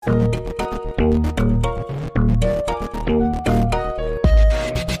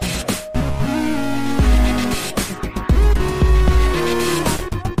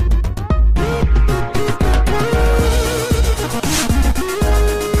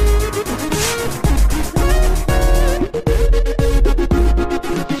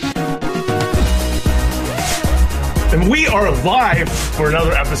live for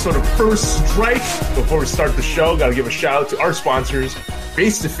another episode of First Strike. Before we start the show, got to give a shout out to our sponsors,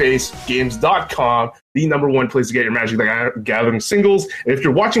 FaceToFaceGames.com, the #1 place to get your Magic the Gathering singles. And if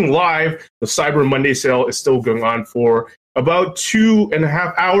you're watching live, the Cyber Monday sale is still going on for about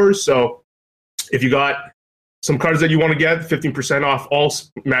 2.5 hours. So if you got some cards that you want to get, 15% off all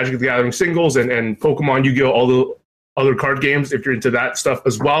Magic the Gathering singles and Pokemon, Yu-Gi-Oh!, all the other card games if you're into that stuff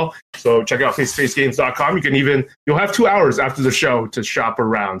as well. So check out FaceToFaceGames.com. You'll have 2 hours after the show to shop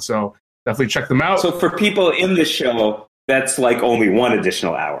around. So definitely check them out. So for people in the show, that's like only one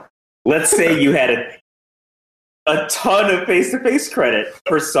additional hour. Let's say you had a ton of face-to-face credit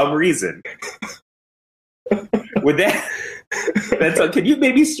for some reason. Would can you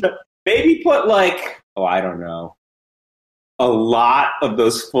maybe put like, I don't know, a lot of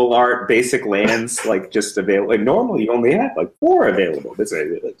those full art basic lands like just available? Like normally you only have like 4 available. This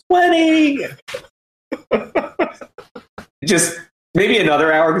is like 20. Just maybe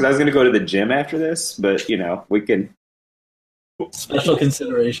another hour because I was going to go to the gym after this, but we can. Special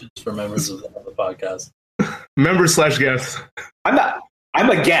considerations for members of the podcast. Members/guests. I'm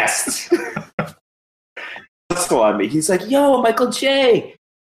a guest. Hustle on me. He's like, yo, Michael J.,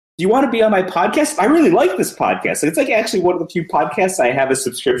 do you want to be on my podcast? I really like this podcast. It's like actually one of the few podcasts I have a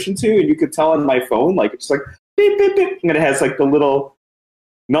subscription to, and you could tell on my phone, like it's like beep, beep, beep, and it has like the little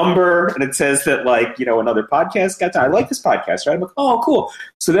number, and it says that like, another podcast got to, I like this podcast, right? I'm like, oh, cool.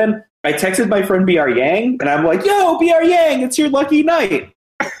 So then I texted my friend BR Yang, and I'm like, yo, BR Yang, it's your lucky night.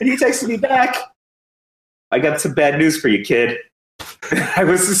 And he texted me back, I got some bad news for you, kid. I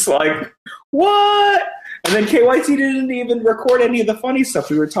was just like, what? And then KYT didn't even record any of the funny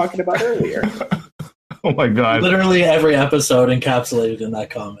stuff we were talking about earlier. Oh my God. Literally every episode encapsulated in that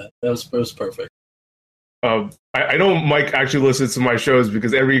comment. It was perfect. I know Mike actually listens to my shows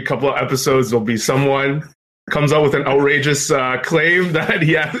because every couple of episodes there'll be someone comes up with an outrageous claim that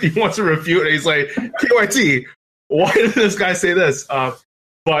he wants to refute, and he's like, KYT, why did this guy say this?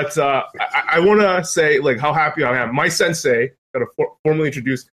 But I want to say like how happy I am. My sensei got to formally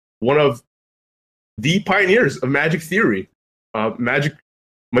introduce one of the pioneers of Magic theory.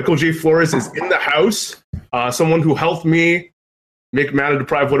 Michael J. Flores is in the house. Someone who helped me make Mana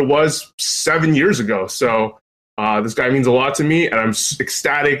Deprived what it was 7 years ago. So this guy means a lot to me, and I'm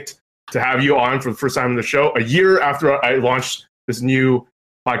ecstatic to have you on for the first time on the show, a year after I launched this new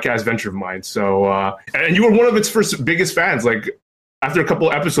podcast venture of mine. So, and you were one of its first biggest fans. Like after a couple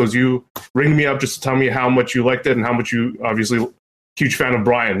of episodes, you ringed me up just to tell me how much you liked it and how much you obviously huge fan of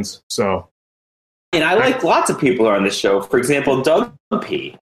Brian's. So. And I like lots of people who are on this show. For example, Doug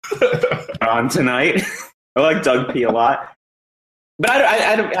P. on tonight. I like Doug P. a lot. But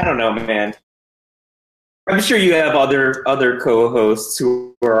I don't know, man. I'm sure you have other co-hosts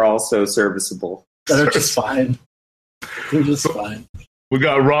who are also serviceable. They're just fine. They're just fine. We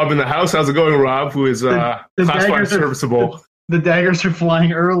got Rob in the house. How's it going, Rob? Who is classified serviceable? The daggers are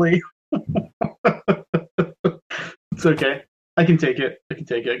flying early. It's okay. I can take it. I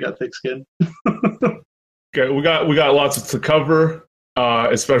got thick skin. Okay, we got lots to cover,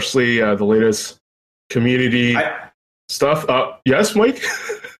 especially the latest community stuff. Yes, Mike?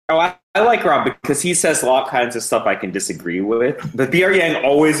 I like Rob because he says all kinds of stuff I can disagree with. But BR Yang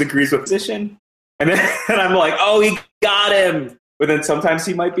always agrees with position. And then I'm like, oh, he got him. But then sometimes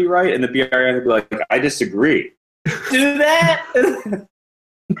he might be right. And the BR Yang will be like, I disagree. Do that.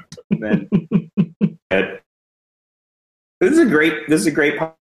 And then, This is a great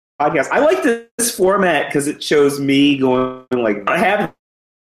podcast. I like this format because it shows me going like I have.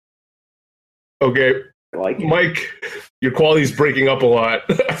 Okay, I like it. Mike, your quality's breaking up a lot.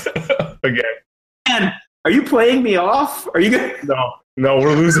 Again. Man, are you playing me off? Are you gonna? No,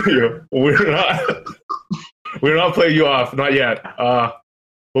 we're losing you. We're not playing you off, not yet. But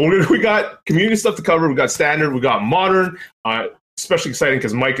we got community stuff to cover. We got standard. We got modern. Especially exciting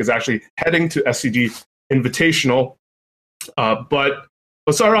because Mike is actually heading to SCG Invitational. But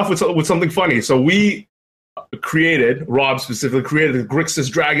let's start off with something funny. So we Rob specifically created the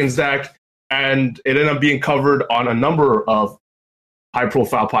Grixis Dragons deck, and it ended up being covered on a number of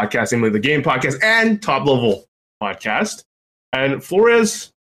high-profile podcasts, namely the Game Podcast and Top Level Podcast. And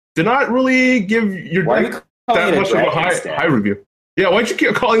Flores did not really give your deck that much of a high review. Yeah, why'd you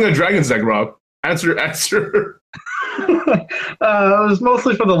keep calling it a Dragons deck, Rob? Answer. It was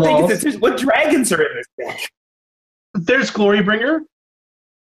mostly for the walls. What dragons are in this deck? There's Glorybringer.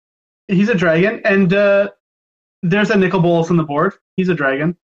 He's a dragon. And there's a Nicol Bolas on the board. He's a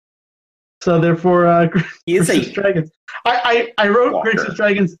dragon. So therefore, he is Grixis Dragons. I wrote Grixis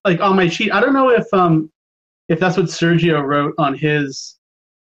Dragons like on my sheet. I don't know if that's what Sergio wrote on his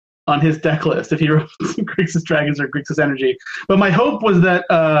on his deck list if he wrote Grixis Dragons or Grixis Energy. But my hope was that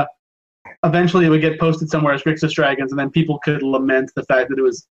eventually it would get posted somewhere as Grixis Dragons, and then people could lament the fact that it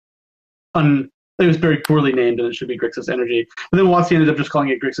was very poorly named and it should be Grixis Energy. But then WotC ended up just calling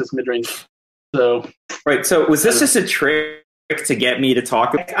it Grixis Midrange. So right. So was this just a trick to get me to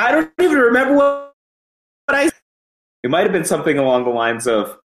talk? I don't even remember what I. It might have been something along the lines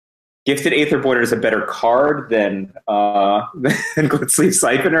of Gifted Aetherborn is a better card than Glitsleeve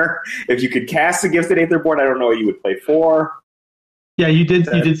Siphoner. If you could cast a Gifted Aetherborn, I don't know what you would play for. Yeah, you did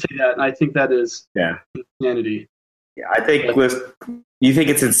say that, and I think that is insanity. Yeah, I think you think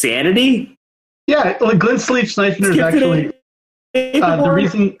it's insanity? Yeah, like Glitsleeve Siphoner is actually the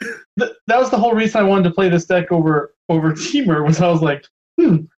reason. That was the whole reason I wanted to play this deck over Temur. Was I was like,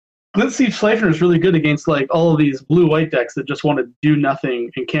 Glitsleeve Siphoner is really good against like all of these blue-white decks that just want to do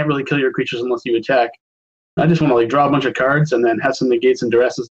nothing and can't really kill your creatures unless you attack. I just want to like draw a bunch of cards and then have some negates and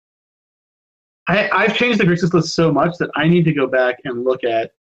duresses. I've changed the Grixis list so much that I need to go back and look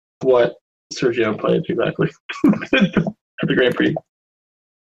at what Sergio played exactly at the Grand Prix.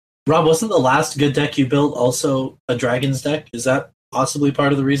 Rob, wasn't the last good deck you built also a Dragons deck? Is that possibly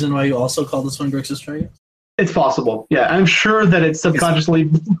part of the reason why you also call this one Grixis Dragons? It's possible. Yeah, I'm sure that it subconsciously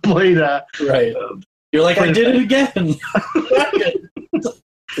played a... Right. You're like, I did it again.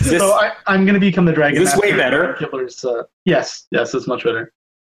 So I'm going to become the Dragon. Is this way better? Kibler's, yes, it's much better.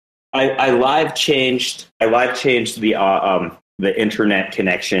 I live changed the internet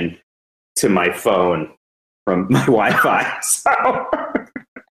connection to my phone from my Wi-Fi. So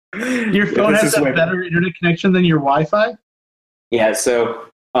your phone has a better internet connection than your Wi-Fi? Yeah, so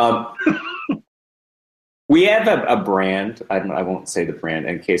we have a brand. I won't say the brand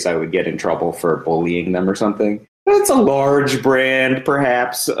in case I would get in trouble for bullying them or something. It's a large brand,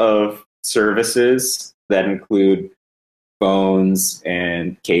 perhaps, of services that include phones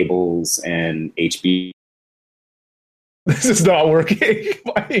and cables and HB. This is not working,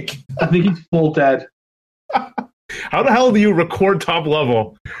 Mike. I think he's full dead. How the hell do you record top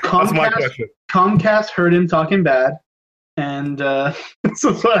level? That's my question. Comcast heard him talking bad, and this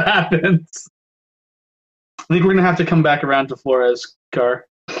is what happens. I think we're going to have to come back around to Flores' car.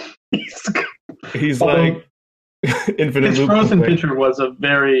 He's like infinite. His frozen picture was a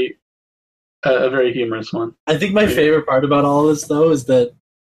very humorous one. I think my favorite part about all this, though, is that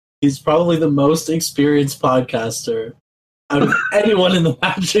he's probably the most experienced podcaster out of anyone in the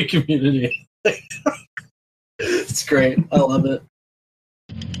Magic community. It's great. I love it.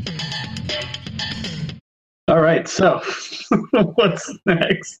 All right, so what's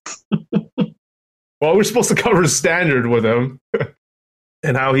next? Well, we're supposed to cover standard with him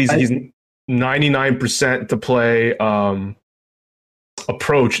and how he's 99% to play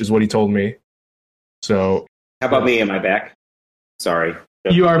approach is what he told me. So how about me? Am I back? Sorry.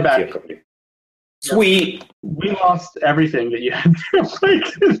 You are back. Sweet. We lost everything that you had.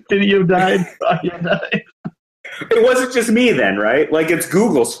 Like, this video died. Audio died. It wasn't just me then, right? Like, it's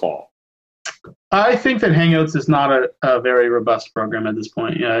Google's fault. I think that Hangouts is not a very robust program at this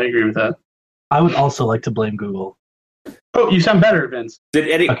point. Yeah, I agree with that. I would also like to blame Google. Oh, you sound better, Vince. Did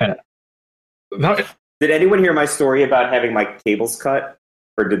anyone hear my story about having my cables cut?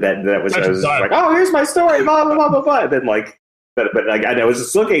 Or did I was just like, oh, here's my story, blah, blah, blah, blah, blah. And then, like, but like, I was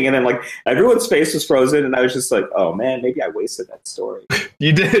just looking, and then, like, everyone's face was frozen, and I was just like, oh, man, maybe I wasted that story.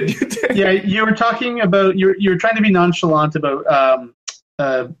 You did. Yeah, you were talking about, you were trying to be nonchalant about,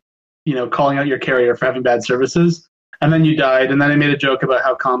 calling out your carrier for having bad services, and then you died, and then I made a joke about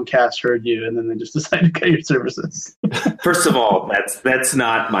how Comcast heard you, and then they just decided to cut your services. First of all, that's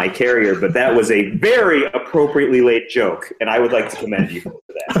not my carrier, but that was a very appropriately late joke, and I would like to commend you for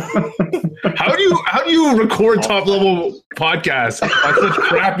that. How do you record top level podcasts on such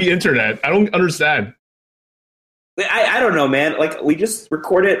crappy internet? I don't understand. I don't know, man. Like, we just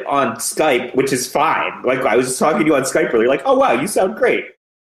record it on Skype, which is fine. Like, I was just talking to you on Skype earlier, like, oh wow, you sound great.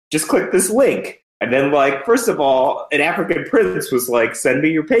 Just click this link. And then, like, first of all, an African prince was like, send me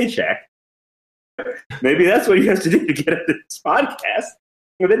your paycheck. Maybe that's what you have to do to get into this podcast.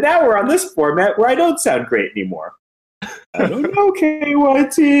 But then now we're on this format where I don't sound great anymore. I don't know,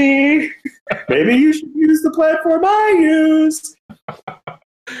 KYT. Maybe you should use the platform I use.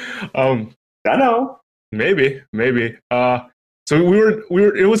 I know. Maybe. So we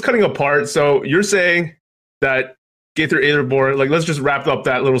were. It was cutting apart. So you're saying that Gifted Aetherborn, like, let's just wrap up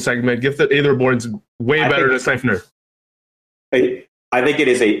that little segment. Gifted Aetherborn's way better than Siphoner. I think it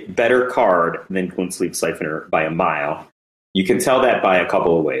is a better card than Glitsleeve Siphoner by a mile. You can tell that by a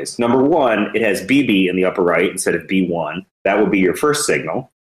couple of ways. Number one, it has BB in the upper right instead of B1. That would be your first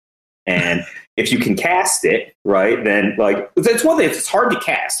signal. And if you can cast it, right, then like it's one thing. If it's hard to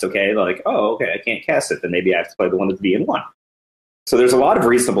cast, okay, like okay, I can't cast it, then maybe I have to play the one with the B and 1. So there's a lot of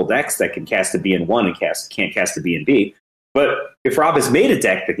reasonable decks that can cast a B and 1 and can't cast a B and B. But if Rob has made a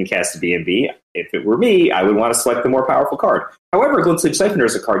deck that can cast a B and B, if it were me, I would want to select the more powerful card. However, Glintstream Siphoner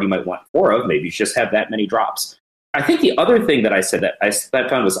is a card you might want 4 of. Maybe you just have that many drops. I think the other thing that I said that I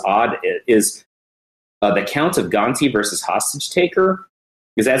found was odd is the count of Gonti versus Hostage Taker.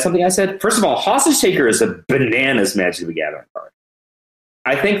 Is that something I said? First of all, Hostage Taker is a bananas Magic the Gathering card.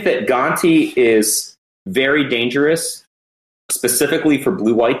 I think that Gonti is very dangerous, specifically for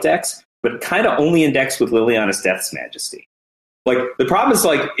blue-white decks, but kind of only in decks with Liliana's Death's Majesty. Like, the problem is,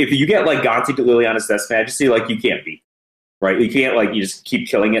 like, if you get, like, Gonti to Liliana's Death's Majesty, like, you can't beat, right? You can't, like, you just keep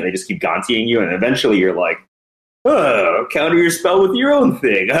killing it, they just keep Gontiing you, and eventually you're like, counter your spell with your own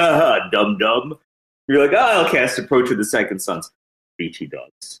thing. Dum-dum. You're like, I'll cast Approach of the Second Sons. BT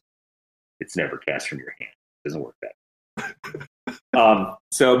does. It's never cast from your hand. It doesn't work that.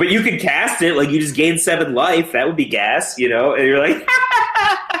 But you can cast it, like you just gain 7 life. That would be gas, and you're like,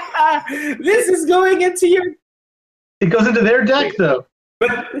 this is going into your. It goes into their deck, though.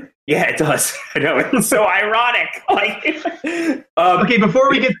 But yeah, it does. I know, it's so ironic. Like, okay, before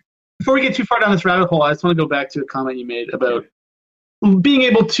we get too far down this rabbit hole, I just want to go back to a comment you made about being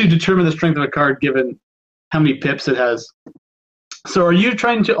able to determine the strength of a card given how many pips it has. So are you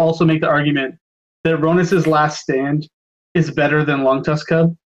trying to also make the argument that Ronus's Last Stand is better than Longtusk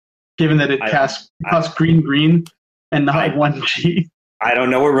Cub, given that it costs green and not 1G? I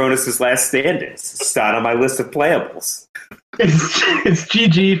don't know what Ronus's Last Stand is. It's not on my list of playables. It's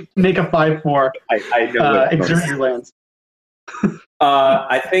GG, make a 5/4. I know exert your lands.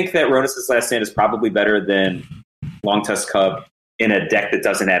 I think that Ronus's Last Stand is probably better than Longtusk Cub in a deck that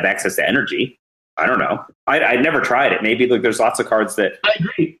doesn't have access to energy. I don't know. I never tried it. Maybe there's lots of cards that I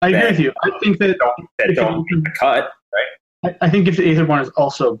agree with you. I think that don't make the cut, right? I think if the Aetherborn is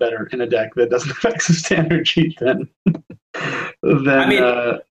also better in a deck that doesn't have access to energy than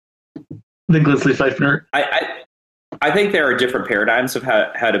Glintstream Siphoner. I think there are different paradigms of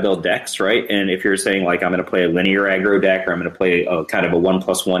how to build decks, right? And if you're saying like I'm going to play a linear aggro deck or I'm going to play a kind of a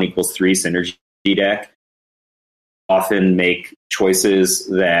 1+1 = 3 synergy deck, often make choices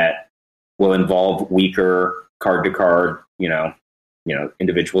that will involve weaker card-to-card,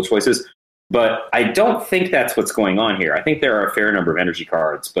 individual choices. But I don't think that's what's going on here. I think there are a fair number of energy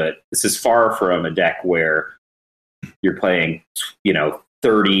cards, but this is far from a deck where you're playing,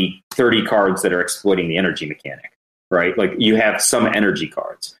 30 cards that are exploiting the energy mechanic, right? Like you have some energy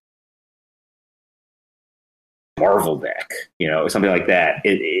cards. Marvel deck, something like that.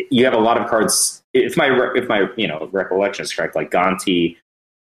 You have a lot of cards. If my recollection is correct, like Gonti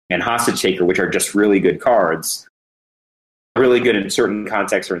and Hostage Taker, which are just really good cards, really good in certain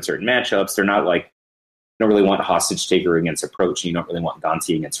contexts or in certain matchups. They're not like, you don't really want Hostage Taker against Approach, and you don't really want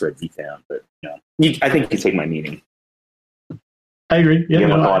Gonti against Red V-Town. But I think you take my meaning. I agree. Yeah, you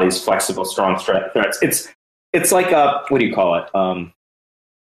want all these flexible, strong threats. It's like what do you call it?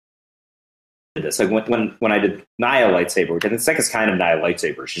 It's like when I did Naya Lightsaber, which I think is kind of Naya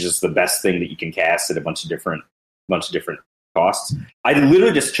Lightsaber. She's just the best thing that you can cast at a bunch of different costs. I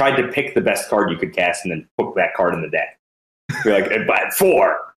literally just tried to pick the best card you could cast and then put that card in the deck. You're like, but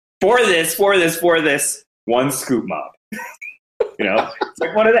for this, 1 Scoop Mob. It's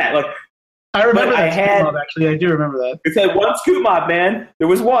like one of that. Like I remember that Scoop Mob, actually. I do remember that. It's like 1 Scoop Mob, man. There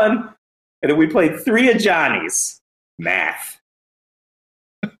was 1, and then we played 3 of Johnny's. Math.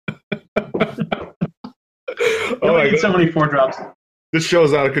 Oh my God. So many 4-drops. This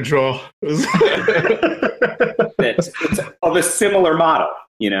show's out of control. It's of a similar model,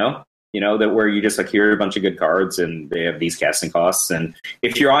 that where you just like here are a bunch of good cards and they have these casting costs. And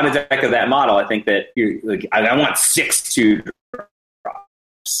if you're on a deck of that model, I think that you're like, I want 6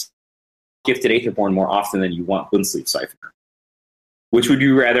 2-drops. Gifted Aetherborn more often than you want Glintstream Siphoner. Which would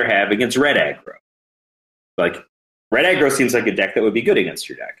you rather have against red aggro? Like, red aggro seems like a deck that would be good against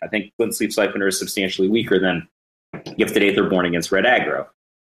your deck. I think Glintstream Siphoner is substantially weaker than Gifted Aetherborn against red aggro.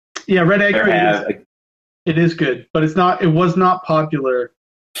 Yeah, red aggro it is good, but it was not popular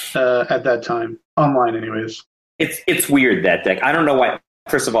at that time. Online, anyways. It's weird, that deck. I don't know why.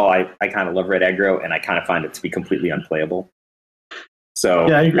 First of all, I kind of love red aggro, and I kind of find it to be completely unplayable. So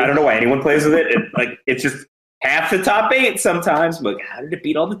yeah, I don't know why anyone plays with it. It's just half the top 8 sometimes. But how did it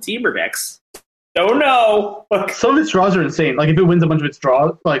beat all the Teamer decks? Don't know. Some of its draws are insane. Like if it wins a bunch of its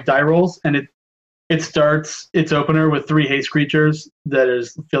draws, like die rolls, and it starts its opener with 3 haste creatures that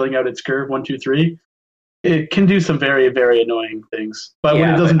is filling out its curve 1, 2, 3. It can do some very, very annoying things. But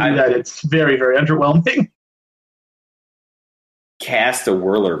when it doesn't do that, it's very, very underwhelming. cast a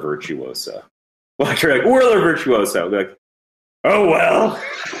Whirler Virtuoso. Like, you're like, Whirler Virtuoso. They're like, oh, well.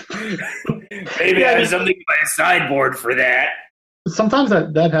 Maybe I have something in my sideboard for that. Sometimes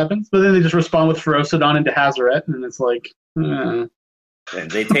that happens, but then they just respond with Ferocidon into Hazoret, and it's like... And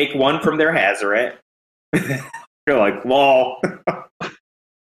they take one from their Hazoret. You're like, lol.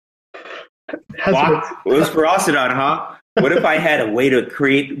 Block. It was Ferocidon, huh? What if I had a way to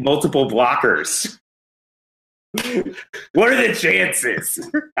create multiple blockers? What are the chances?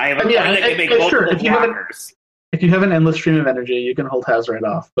 I have a card that can make multiple blockers. If you have an endless stream of energy, you can hold Hazoret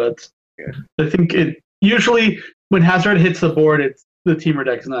off. But I think it usually when Hazoret hits the board, the teamer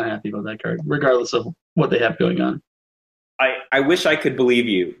deck is not happy about that card, regardless of what they have going on. I wish I could believe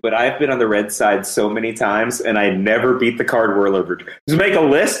you, but I've been on the red side so many times, and I never beat the card Whirler Virtuoso. Just make a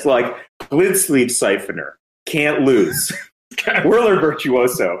list like Glidsleeve Siphoner, can't lose. Whirler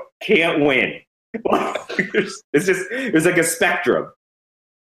Virtuoso, can't win. It's like a spectrum.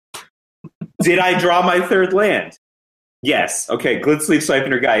 Did I draw my third land? Yes. Okay, Glidsleeve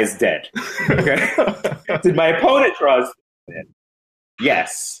Siphoner guy is dead. Okay. Did my opponent draw his land?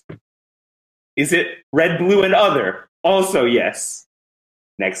 Yes. Is it red, blue, and other? Also, yes.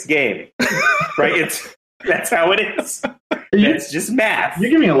 Next game. Right? That's how it is. It's just math.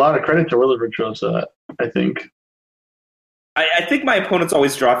 You're giving a lot of credit to Whirler Virtuoso, I think. I think my opponents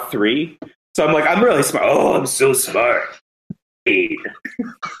always draw 3. So I'm like, I'm really smart. Oh, I'm so smart. Braid,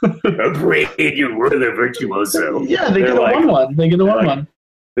 you Whirler Virtuoso. Yeah, they get a 1/1. They get a 1/1.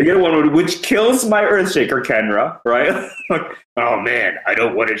 They get a 1/1, which kills my Earthshaker Kenra, right? Oh man, I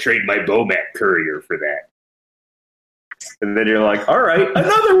don't want to trade my Bomat Courier for that. And then you're like, all right,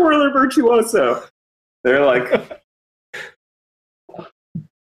 another Whirler Virtuoso. They're like,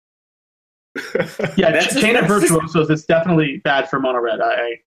 yeah, Chain of Virtuosos is definitely bad for mono red.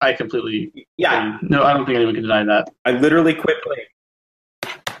 I completely no, I don't think anyone can deny that. I literally quit playing.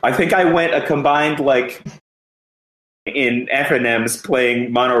 I think I went a combined in FNMs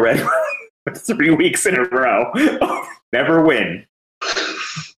playing mono red 3 weeks in a row. Never win.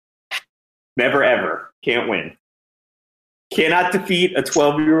 Never ever. Can't win. Cannot defeat a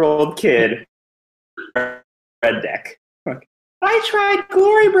 12-year-old kid. Red deck. I tried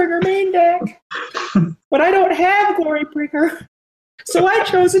Glorybringer main deck, but I don't have Glorybringer, so I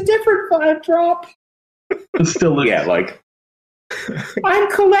chose a different 5-drop. Still,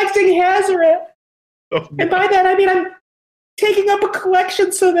 I'm collecting Hazoret, and by that I mean I'm taking up a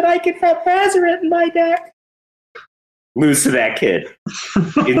collection so that I can have Hazoret in my deck. Lose to that kid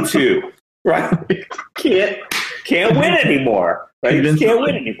in 2, right? Can't win anymore, right? You just can't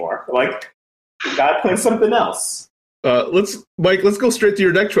win anymore. Gotta play something else. Let's go straight to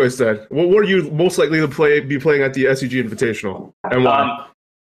your deck choice then. What are you most likely to be playing at the SEG Invitational, and why?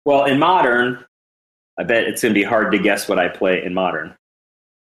 Well, in Modern, I bet it's going to be hard to guess what I play in Modern.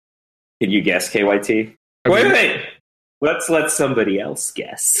 Can you guess, KYT? Wait. Let's let somebody else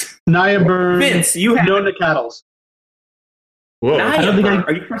guess. Naya Burn. Vince, you have Nona Cattles. Whoa.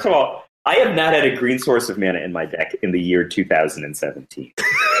 First of all, I have not had a green source of mana in my deck in the year 2017.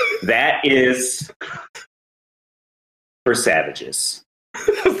 That is for savages.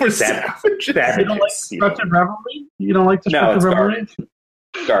 For savages. You don't like Destructive Revelry? You don't like Destructive Revelry?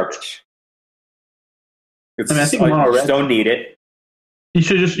 Garbage. I think mono red. Don't need it. You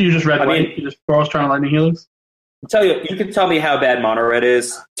just red white. You just Boros trying to Lightning Helix. You can tell me how bad mono red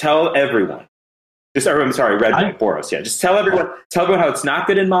is. Tell everyone. I'm sorry, red white Boros. Yeah, just tell everyone how it's not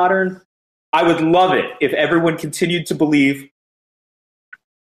good in Modern. I would love it if everyone continued to believe.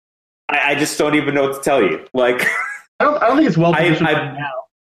 I just don't even know what to tell you. I don't think it's well positioned right now.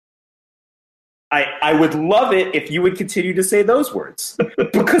 I would love it if you would continue to say those words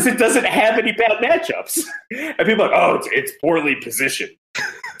because it doesn't have any bad matchups. And people are like, oh, it's poorly positioned.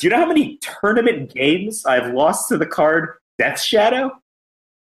 Do you know how many tournament games I've lost to the card Death Shadow?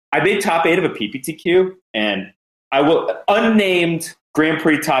 I made top 8 of a PPTQ, and I will unnamed Grand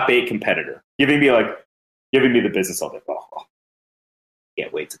Prix top 8 competitor giving me the business. I'll be like, oh,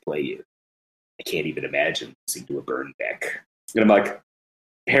 can't wait to play you. I can't even imagine losing to a burn deck. And I'm like,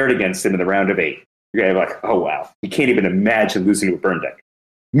 paired against him in the round of 8. You're like, oh wow, you can't even imagine losing to a burn deck.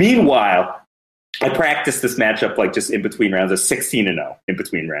 Meanwhile, I practiced this matchup just in between rounds, a 16-0 in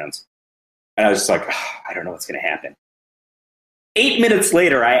between rounds. And I was just like, oh, I don't know what's going to happen. 8 minutes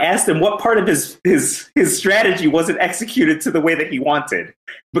later, I asked him what part of his strategy wasn't executed to the way that he wanted,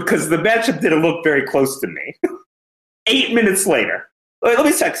 because the matchup didn't look very close to me. 8 minutes later. Let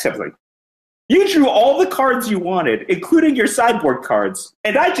me check something. You drew all the cards you wanted, including your sideboard cards,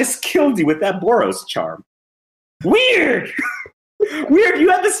 and I just killed you with that Boros charm. Weird! Weird. You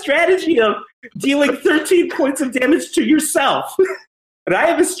have the strategy of dealing 13 points of damage to yourself. And I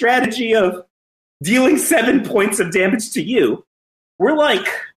have a strategy of dealing 7 points of damage to you. We're like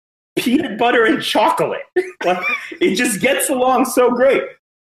peanut butter and chocolate. Like, it just gets along so great.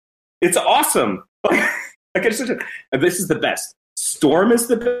 It's awesome. Like I said, this is the best. Storm is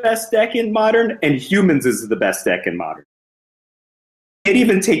the best deck in Modern, and Humans is the best deck in Modern. Can't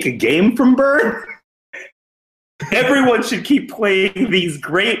even take a game from Burn. Everyone should keep playing these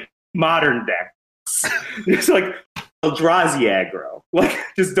great Modern decks. It's like Eldrazi aggro. Like,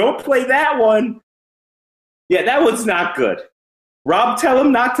 just don't play that one. Yeah, that one's not good. Rob, tell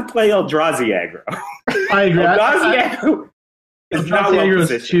him not to play Eldrazi aggro. I agree. Eldrazi aggro is not well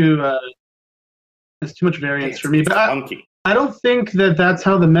positioned. There's too much variance for me. But I don't think that's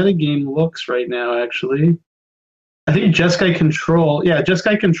how the metagame looks right now, actually. I think Jeskai Control. Yeah,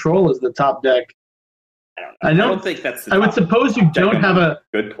 Jeskai Control is the top deck. I don't think that's the I would suppose you don't have a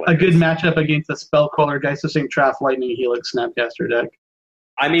good matchup matchup against a Spellcaller, Geistosync, Traff, Lightning, Helix, Snapcaster deck.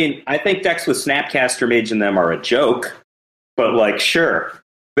 I mean, I think decks with Snapcaster Mage in them are a joke, but, like, sure.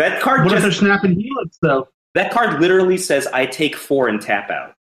 That card what if they're snapping Helix, though? That card literally says, I take 4 and tap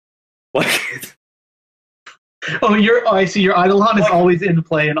out. Like, I see. Your Eidolon is always in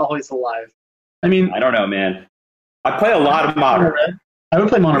play and always alive. I mean, I don't know, man. I play a lot of Modern. I would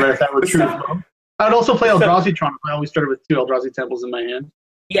play Mono Red if that were true as well. I would also play Eldrazi Tron if I always started with 2 Eldrazi Temples in my hand.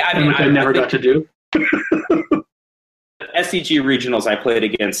 Yeah, I mean, which I never got to do. SCG regionals, I played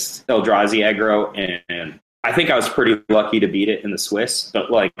against Eldrazi aggro, and I think I was pretty lucky to beat it in the Swiss. But,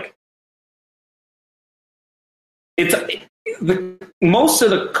 like, most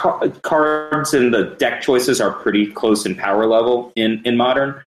of the cards and the deck choices are pretty close in power level in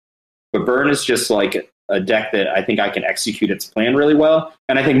Modern. But Burn is just like a deck that I think I can execute its plan really well.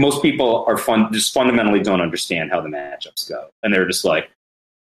 And I think most people are just fundamentally don't understand how the matchups go. And they're just like,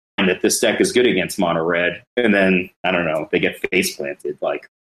 and that this deck is good against mono red. And then, I don't know, they get face planted like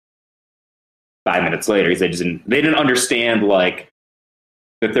 5 minutes later because they didn't understand, like,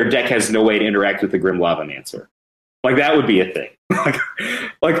 that their deck has no way to interact with the Grim Lavamancer. Like, that would be a thing.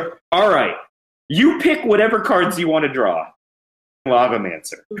 like, all right, you pick whatever cards you want to draw.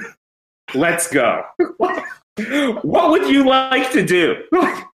 Lavamancer. Let's go. What would you like to do?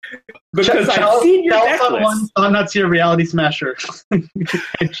 Because I've seen your deck list. That's your Reality Smasher.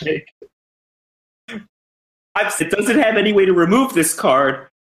 Jake. It doesn't have any way to remove this card.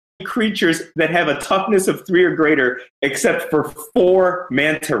 Creatures that have a toughness of 3 or greater, except for 4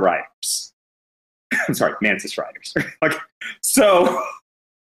 Manta Riders. I'm sorry, Mantis Riders. So,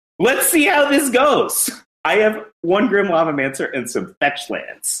 let's see how this goes. I have 1 Grim Lavamancer and some fetch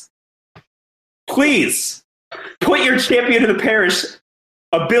lands. Please, put your Champion of the Parish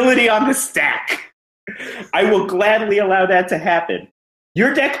ability on the stack. I will gladly allow that to happen.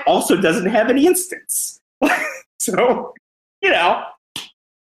 Your deck also doesn't have any instants. So,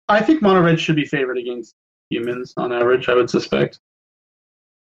 I think Mono Red should be favored against Humans on average, I would suspect.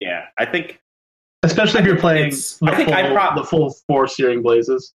 Yeah, I think... Especially if you're playing the full 4 Searing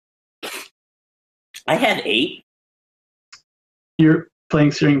Blazes. I had 8. You're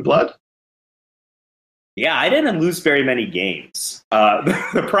playing Searing Blood? Yeah, I didn't lose very many games.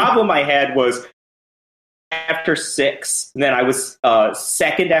 The problem I had was after 6, and then I was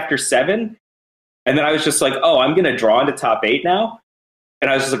second after 7, and then I was just like, oh, I'm going to draw into top 8 now. And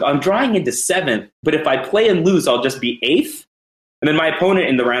I was just like, I'm drawing into 7th, but if I play and lose, I'll just be 8th. And then my opponent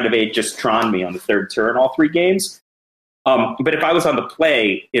in the round of 8 just troned me on the 3rd turn all 3 games. But if I was on the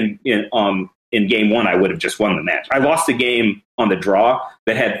play in game 1, I would have just won the match. I lost a game on the draw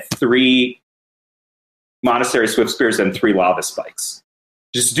that had 3 Monastery Swift Spears and 3 Lava Spikes.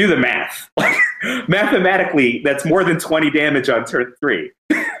 Just do the math. Mathematically, that's more than 20 damage on turn 3.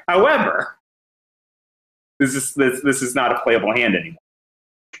 However, this is not a playable hand anymore.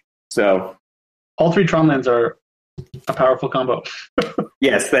 So, all 3 Tron lands are a powerful combo.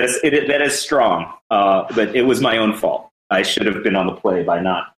 Yes, that is strong. But it was my own fault. I should have been on the play by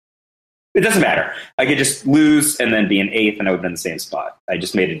not. It doesn't matter. I could just lose and then be an 8th, and I would have been in the same spot. I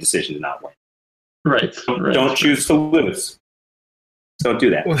just made a decision to not win. Right. Don't choose to lose. Don't do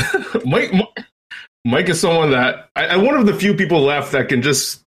that. Mike is someone that I'm one of the few people left that can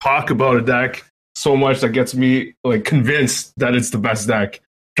just talk about a deck so much that gets me like convinced that it's the best deck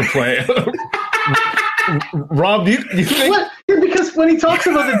to play. Rob, do you think? What? Yeah, because when he talks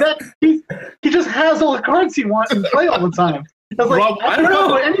about the deck, he just has all the cards he wants to play all the time. I was like, Rob, I don't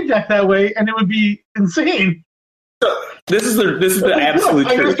know any deck that way, and it would be insane. This is the absolute truth.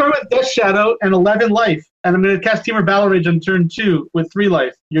 I'm going to start with Death Shadow and 11 life, and I'm going to cast Temur Battle Rage on turn 2 with 3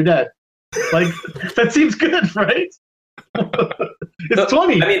 life. You're dead. Like, that seems good, right? It's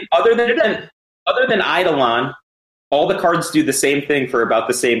 20. I mean, other than Eidolon, all the cards do the same thing for about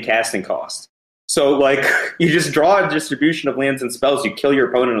the same casting cost. So, like, you just draw a distribution of lands and spells, you kill your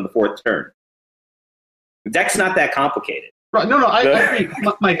opponent on the fourth turn. The deck's not that complicated. Right. No, I agree.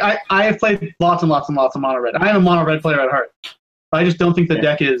 Mike, I have played lots and lots and lots of mono red. I am a mono red player at heart. I just don't think the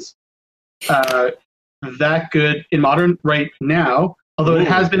deck is that good in Modern right now, although it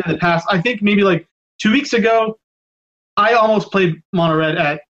has been in the past. I think maybe like 2 weeks ago, I almost played mono red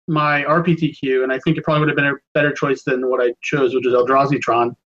at my RPTQ, and I think it probably would have been a better choice than what I chose, which is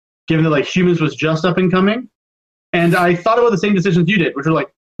Eldrazi-tron, given that like Humans was just up and coming. And I thought about the same decisions you did, which were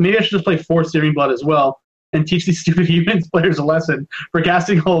like, maybe I should just play 4 Searing Blood as well and teach these stupid Humans players a lesson for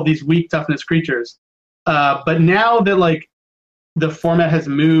casting all of these weak toughness creatures. But now that like the format has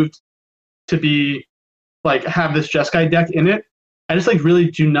moved to be like have this Jeskai deck in it, I just like really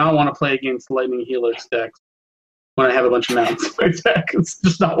do not want to play against Lightning Helix decks when I have a bunch of mounts in my deck. It's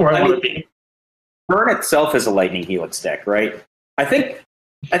just not where I want to be. Burn itself is a Lightning Helix deck, right? I think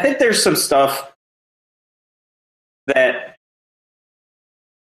there's some stuff that,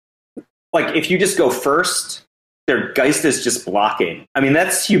 like, if you just go first, their Geist is just blocking. I mean,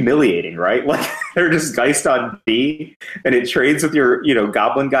 that's humiliating, right? Like, they're just Geist on B, and it trades with your,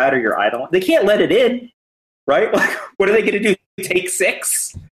 Goblin Guide or your Eidolon. They can't let it in, right? Like, what are they going to do? Take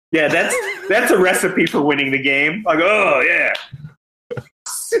 6? Yeah, that's a recipe for winning the game. Like, oh, yeah.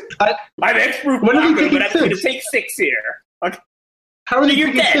 I'm expert, but I'm going to take 6 here. Like, how are they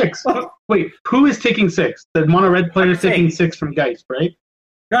taking 6? Wait, who is taking 6? The mono red player is taking 6 from Geist, right?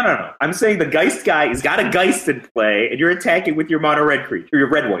 No. I'm saying the Geist guy has got a Geist in play, and you're attacking with your mono red creature, your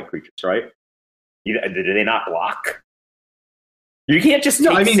red white creatures, right? Do they not block? You can't just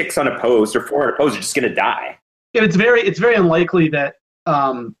take 6 unopposed or 4 unopposed. You're just going to die. Yeah, it's very unlikely that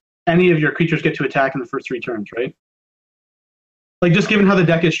any of your creatures get to attack in the first 3 turns, right? Like, just given how the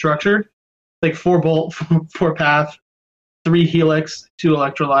deck is structured, like 4 Bolt, 4 Path, 3 Helix, 2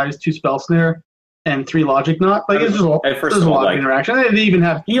 Electrolyze, 2 Spell Snare, and 3 Logic Knot. Like, it's just there's a lot of interaction. They even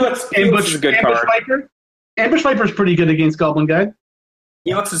have Helix is a good card. Viper. Ambush Viper is pretty good against Goblin Guide.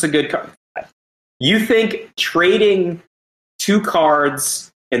 Helix is a good card. You think trading 2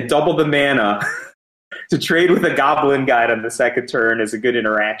 cards and double the mana to trade with a Goblin Guide on the second turn is a good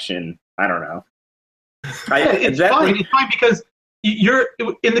interaction? I don't know. It's fine. It's fine because you're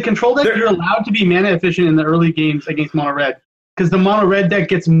in the control deck. You're allowed to be mana efficient in the early games against mono red, because the mono red deck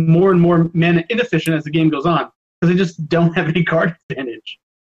gets more and more mana inefficient as the game goes on, because they just don't have any card advantage.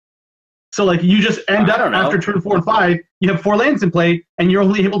 So like you just end up after turn 4 and 5, you have 4 lands in play, and you're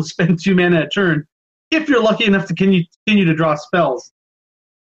only able to spend 2 mana a turn if you're lucky enough to continue to draw spells.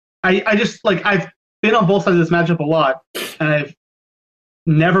 I just like I've been on both sides of this matchup a lot, and I've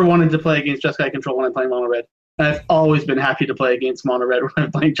never wanted to play against Jeskai Control when I'm playing mono red. And I've always been happy to play against mono red when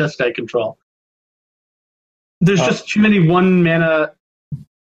I'm playing Jeskai Control. There's just too many 1 mana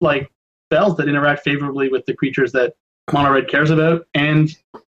like spells that interact favorably with the creatures that mono red cares about, and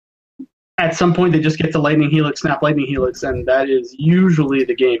at some point they just get to Lightning Helix, snap Lightning Helix, and that is usually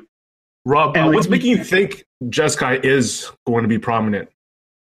the game. Rob, what's making you think Jeskai is going to be prominent?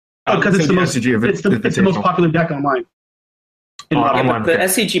 Because it's the most popular deck online. Online. The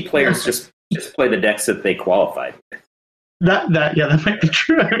SCG players just play the decks that they qualified. That might be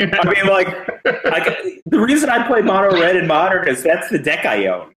true. I mean, like the reason I play mono red and modern is that's the deck I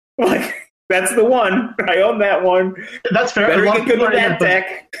own. Like, that's the one. I own that one. That's fair. Better get good with that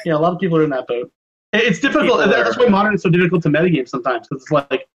deck. Yeah, a lot of people are in that boat. It's difficult. That's why modern is so difficult to metagame sometimes, because it's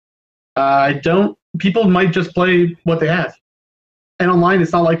like people might just play what they have. And online,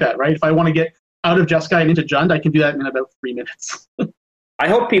 it's not like that, right? If I want to get out of Jeskai and into Jund, I can do that in about 3 minutes. I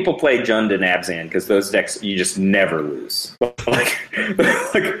hope people play Jund and Abzan, because those decks, you just never lose. like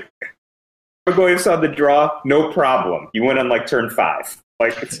Gargoyles on the draw, no problem. You win on like turn 5.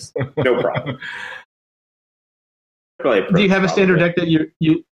 Like, it's no problem. Do you have a standard deck that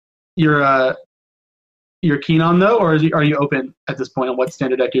you're keen on, though, or are you open at this point on what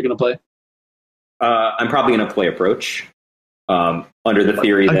standard deck you're going to play? I'm probably going to play Approach. Under the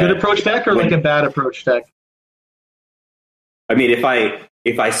theory that a good approach deck or like a bad approach deck? I mean, if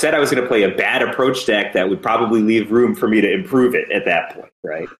I said I was going to play a bad approach deck, that would probably leave room for me to improve it at that point,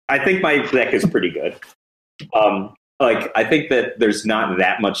 right? I think my deck is pretty good. I think that there's not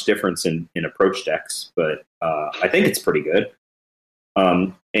that much difference in approach decks, but I think it's pretty good.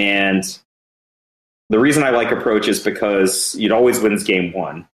 And the reason I like approach is because it always wins game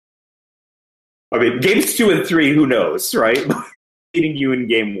 1. I mean, games 2 and 3, who knows, right? Beating you in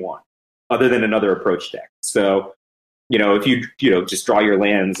game 1, other than another approach deck. So, if you just draw your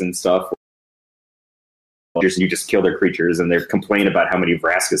lands and stuff, and you just kill their creatures, and they complain about how many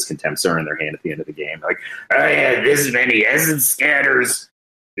Vraska's Contempts are in their hand at the end of the game. Like, I had this many Essence Scatters,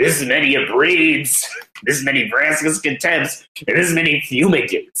 this many Abrades, this many Vraska's Contempts, and this many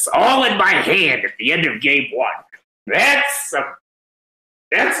Fumigates, all in my hand at the end of game 1. That's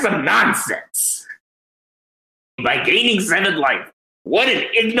some nonsense. By gaining 7 life, what an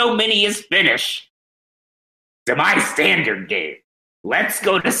ignominious finish to my standard game. Let's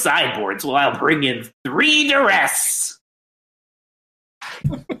go to sideboards while I'll bring in 3 duress.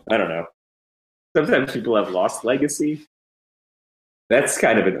 I don't know. Sometimes people have lost legacy. That's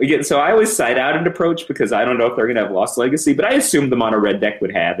kind of again. So I always side out an approach because I don't know if they're going to have lost legacy, but I assume the mono red deck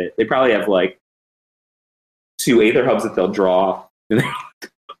would have it. They probably have like 2 Aether Hubs that they'll draw. And boom,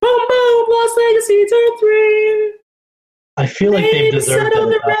 boom, lost legacy, turn 3. I feel like they've deserved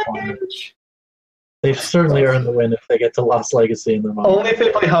it at that point. They've certainly earned the win if they get to Lost Legacy in the moment. Only if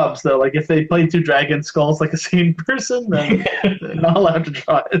they play hubs, though. Like, if they play 2 Dragon Skulls like a sane person, then they're not allowed to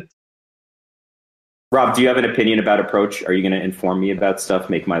draw it. Rob, do you have an opinion about approach? Are you going to inform me about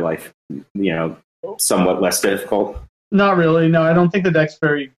stuff, make my life, somewhat less difficult? Not really. No, I don't think the deck's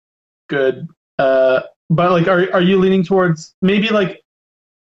very good. But, like, are you leaning towards maybe, like,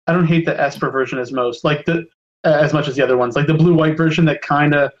 I don't hate the Esper version as most, like, as much as the other ones. Like, the blue-white version that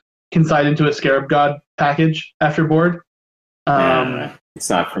kind of can side into a Scarab God package after board. It's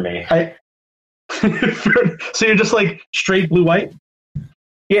not for me. So you're just like straight blue-white?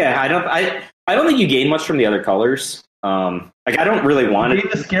 Yeah, I don't think you gain much from the other colors. Like, I don't really want You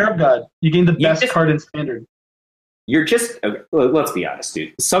gain the Scarab God. You gain the best card in Standard. You're just, let's be honest,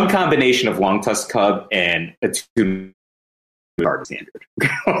 dude. Some combination of Long Tusk Cub and a 2 card Standard.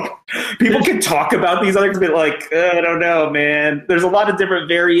 People can talk about these others, but like, I don't know, man. There's a lot of different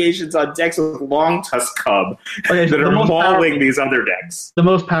variations on decks with Long Tusk Cub that are mauling these other decks. The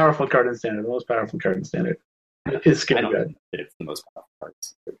most powerful card in Standard. Is Scarab God. It's the most powerful card.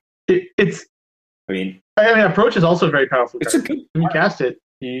 I mean, Approach is also very powerful. It's a good when you cast it,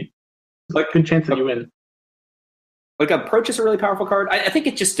 good chance that you win. Like, Approach is a really powerful card. I think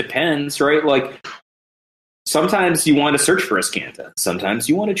it just depends, right? Like, sometimes you want to search for Azcanta. Sometimes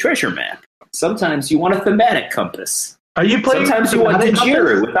you want a treasure map. Sometimes you want a thematic compass. Are you playing? Sometimes you want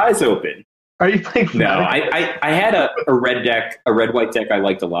Dinjiru with eyes open. Are you playing? No, I had a red deck, a red-white deck I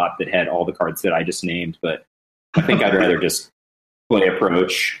liked a lot that had all the cards that I just named, but I think I'd rather just play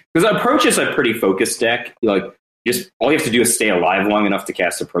Approach. Because Approach is a pretty focused deck. Like, just all you have to do is stay alive long enough to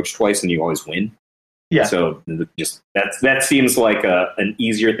cast Approach twice, and you always win. Yeah. So just that seems like an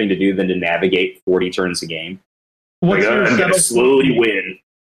easier thing to do than to navigate 40 turns a game. What's your I'm going to slowly win.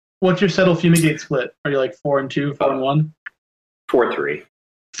 What's your Settle Fumigate split? Are you like 4-2, 4-1? 4-3.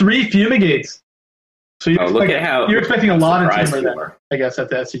 3 Fumigates. So you're expecting a lot of timber then, I guess, at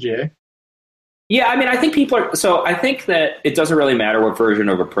the SCGA. Yeah, I mean, I think I think that it doesn't really matter what version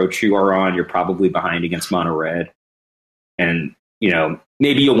of Approach you are on. You're probably behind against Mono Red. And,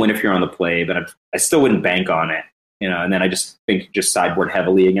 maybe you'll win if you're on the play, but I still wouldn't bank on it. And then I just think just sideboard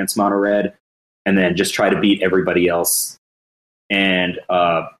heavily against Mono Red, and then just try to beat everybody else, and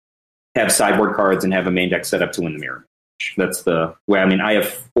have sideboard cards and have a main deck set up to win the mirror match. That's the way. I mean, I have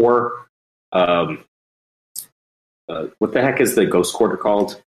 4. What the heck is the Ghost Quarter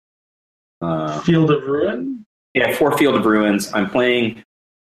called? Field of Ruin? Yeah, 4 Field of Ruins. I'm playing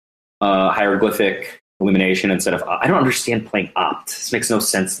Hieroglyphic Illumination instead of... I don't understand playing Opt. This makes no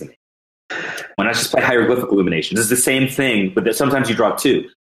sense to me. Why not just play Hieroglyphic Illumination? This is the same thing, but sometimes you draw 2.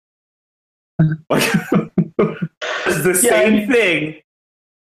 Like, it's the same thing.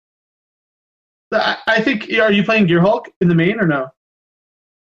 I think... Are you playing Gearhulk in the main or no?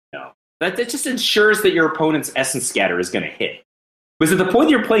 No. That just ensures that your opponent's Essence Scatter is going to hit. Because at the point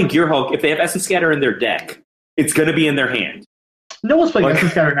you're playing Gearhulk, if they have Essence Scatter in their deck, it's going to be in their hand. No one's playing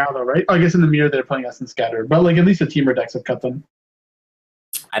Essence Scatter now, though, right? I guess in the mirror they're playing Essence Scatter, but like at least the Teamer decks have cut them.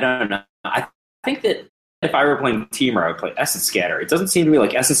 I don't know. I think that if I were playing Teamer, I would play Essence Scatter. It doesn't seem to me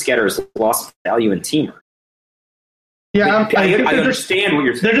like Essence Scatter has lost value in Teamer. Yeah, I understand what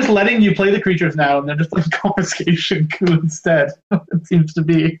you're saying. They're just letting you play the creatures now, and they're just like Confiscation coup instead. It seems to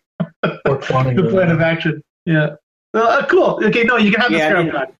be the plan of action. Yeah. Cool. Okay, no, you can have the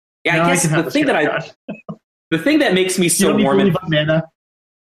Scarab God. Yeah, I guess the thing that makes me so warm and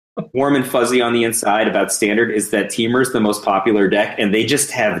fuzzy on the inside about Standard is that Teamer's the most popular deck, and they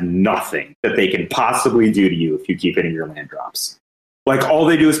just have nothing that they can possibly do to you if you keep hitting your land drops. Like, all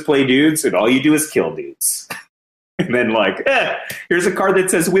they do is play dudes, and all you do is kill dudes. And then, like, here's a card that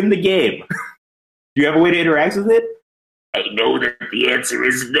says win the game. Do you have a way to interact with it? I know that the answer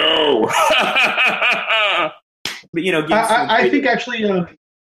is no. But, I think actually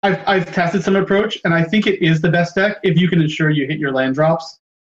I've tested some approach, and I think it is the best deck if you can ensure you hit your land drops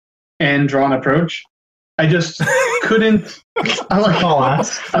and draw an approach. I just couldn't.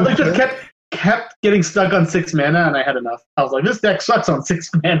 I just kept getting stuck on 6 mana, and I had enough. I was like, this deck sucks on 6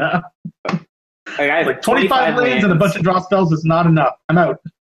 mana. I have Like 25 lands and a bunch of draw spells is not enough. I'm out.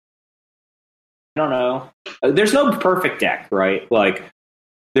 I don't know. There's no perfect deck, right? Like,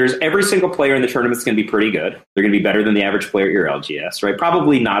 there's every single player in the tournament's going to be pretty good. They're going to be better than the average player at your LGS, right?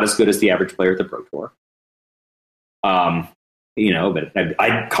 Probably not as good as the average player at the Pro Tour. But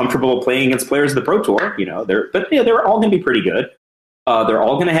I'm comfortable playing against players at the Pro Tour. They're all going to be pretty good. They're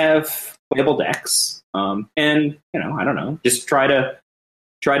all going to have playable decks. I don't know. Just try to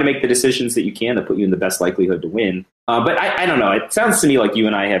make the decisions that you can to put you in the best likelihood to win. But I don't know. It sounds to me like you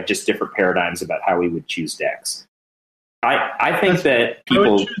and I have just different paradigms about how we would choose decks. I think that people... I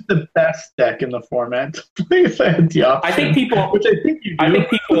would choose the best deck in the format to play if I had the option. I think people... Which I think you do. I think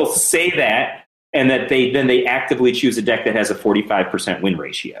people say that, and that they actively choose a deck that has a 45% win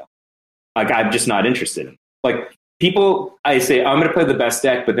ratio. Like, I'm just not interested in. Like, people, I say, I'm going to play the best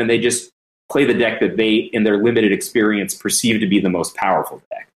deck, but then they just play the deck that they, in their limited experience, perceive to be the most powerful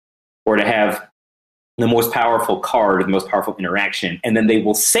deck. Or to have the most powerful card, or the most powerful interaction, and then they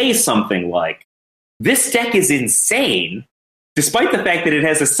will say something like, this deck is insane, despite the fact that it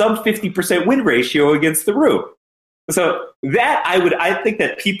has a sub 50% win ratio against the room. So that I think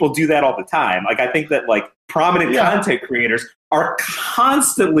that people do that all the time. Like, I think that like prominent content creators are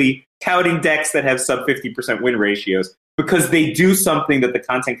constantly touting decks that have sub 50% win ratios because they do something that the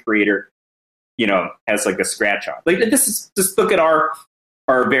content creator, has like a scratch on. Like, this is just look at our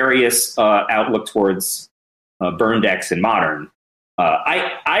various outlook towards burn decks in Modern.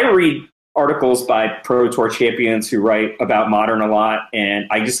 I read articles by Pro Tour champions who write about Modern a lot, and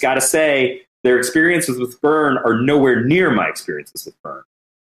I just got to say, their experiences with Burn are nowhere near my experiences with Burn.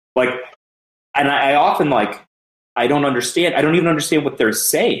 Like, and I often I don't understand. I don't even understand what they're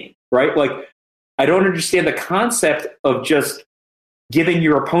saying, right? Like, I don't understand the concept of just giving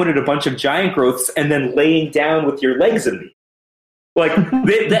your opponent a bunch of giant growths and then laying down with your legs in the Like,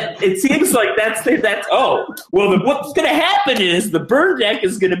 it seems like what's going to happen is the burn deck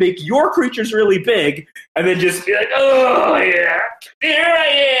is going to make your creatures really big, and then just be like, oh, yeah, here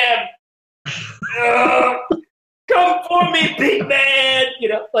I am. Come for me, big man.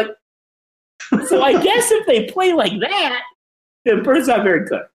 So I guess if they play like that, then burn's not very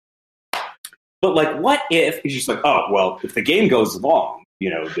good. But, what if it's just if the game goes long,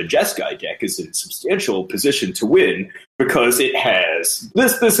 the Jeskai deck is in a substantial position to win because it has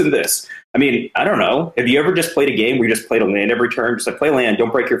this, this, and this. I mean, I don't know. Have you ever just played a game where you just played a land every turn? Just play land,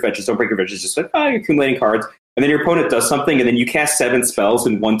 don't break your fetches, Just you're accumulating cards. And then your opponent does something, and then you cast 7 spells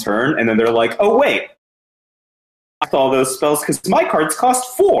in one turn, and then they're like, oh, wait. I all those spells because my cards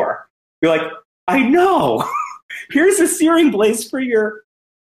cost 4. You're like, I know. Here's a Searing Blaze for your,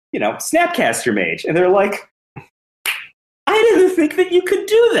 Snapcaster Mage. And they're like, I didn't think that you could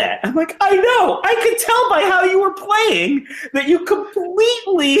do that. I'm like, I know. I could tell by how you were playing that you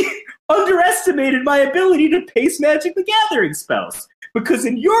completely underestimated my ability to pace Magic the Gathering spells. Because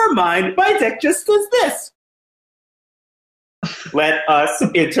in your mind, my deck just does this. Let us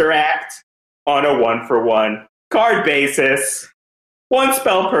interact on a 1-for-1 card basis. 1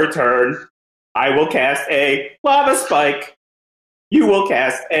 spell per turn. I will cast a Lava Spike. You will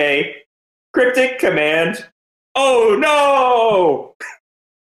cast a Cryptic Command. Oh no!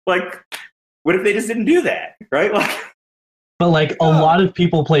 What if they just didn't do that, right? But a lot of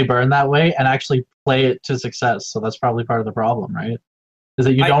people play Burn that way and actually play it to success. So that's probably part of the problem, right? Is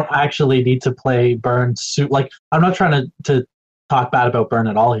that you don't actually need to play Burn. I'm not trying to talk bad about Burn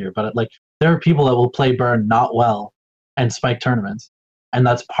at all here, but there are people that will play Burn not well and spike tournaments, and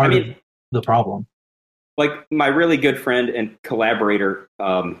that's part of the problem. My really good friend and collaborator,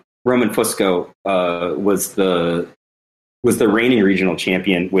 Roman Fusco, was the reigning regional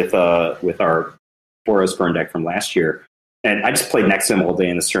champion with our Boros Burn deck from last year, and I just played next to him all day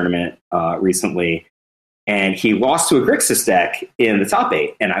in this tournament recently, and he lost to a Grixis deck in the top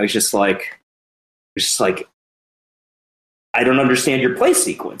 8, and I was just like, I don't understand your play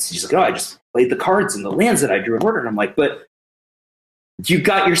sequence. He's like, I just played the cards and the lands that I drew in order, and I'm like, but you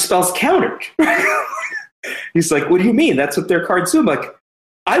got your spells countered. He's like, what do you mean? That's what their cards do. I'm like,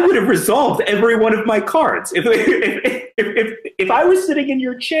 I would have resolved every one of my cards. If I was sitting in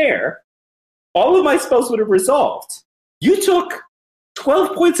your chair, all of my spells would have resolved. You took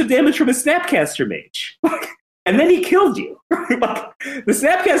 12 points of damage from a Snapcaster Mage, and then he killed you. The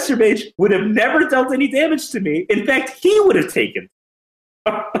Snapcaster Mage would have never dealt any damage to me. In fact, he would have taken.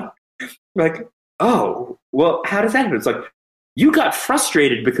 Oh, well, how does that happen? It's You got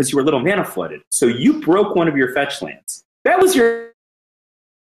frustrated because you were a little mana flooded, so you broke one of your fetch lands. That was your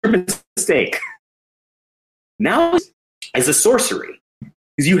mistake. Now as a sorcery,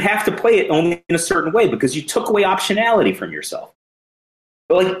 because you have to play it only in a certain way because you took away optionality from yourself.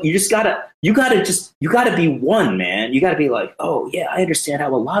 But like you gotta be one, man. You gotta be like, oh yeah, I understand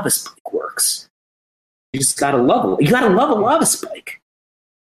how a lava spike works. You just gotta love it. You gotta love a lava spike.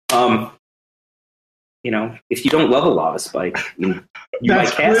 If you don't love a lava spike, you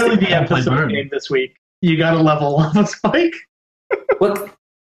That's might cast clearly it. the episode game this week. You got to level lava spike. Look,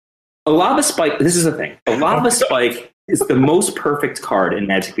 a lava spike. This is the thing. A lava spike is the most perfect card in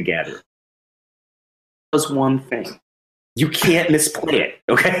Magic the Gathering. Does one thing. You can't misplay it,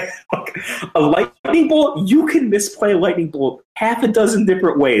 okay? A lightning bolt, you can misplay a lightning bolt half a dozen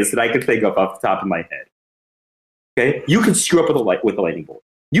different ways that I can think of off the top of my head. Okay? You can screw up with a lightning bolt.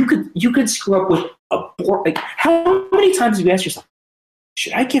 You could screw up with a board. Like, how many times have you asked yourself,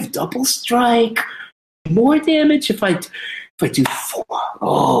 should I give double strike? More damage if I do 4?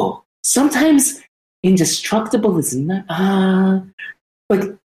 Oh, sometimes indestructible is not.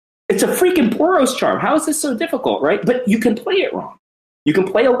 It's a freaking Boros charm. How is this so difficult, right? But you can play it wrong. You can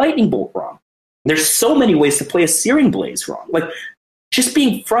play a lightning bolt wrong. There's so many ways to play a Searing Blaze wrong. Like, just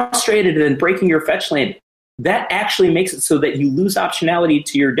being frustrated and breaking your fetch land, that actually makes it so that you lose optionality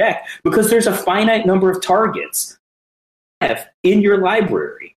to your deck because there's a finite number of targets in your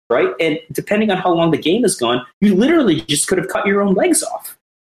library, right? And depending on how long the game has gone, you literally just could have cut your own legs off,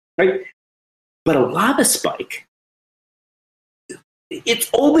 right? But a lava spike, it's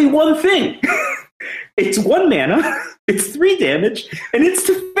only one thing. It's 1 mana, it's 3 damage, and it's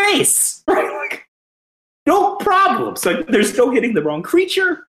to face, right? Like, no problems. Like, there's no hitting the wrong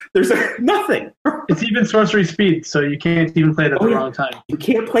creature. There's nothing. It's even sorcery speed, so you can't even play it at the wrong time. You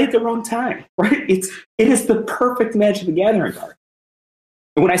can't play it at the wrong time, right? It is the perfect Magic the Gathering card.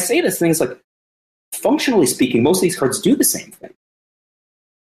 And when I say this thing, it's like, functionally speaking, most of these cards do the same thing.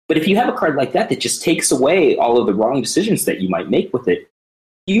 But if you have a card like that just takes away all of the wrong decisions that you might make with it,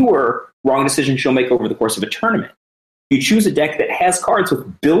 fewer wrong decisions you'll make over the course of a tournament. You choose a deck that has cards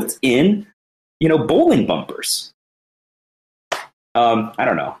with built-in, bowling bumpers. I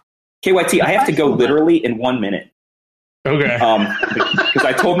don't know. KYT, I have to go literally in 1 minute. Okay. Because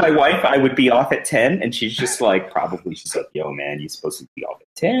I told my wife I would be off at 10, and she's just like, yo, man, you're supposed to be off at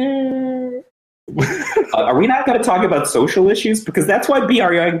 10. Are we not going to talk about social issues? Because that's why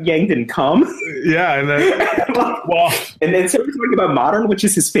B.R. Yang didn't come. Yeah, and then and then so we're talking about Modern, which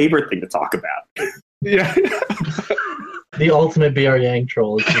is his favorite thing to talk about. Yeah. The ultimate BR Yang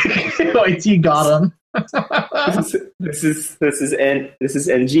troll. IT got him. This is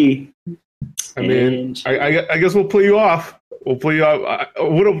NG. I mean, I guess we'll pull you off. I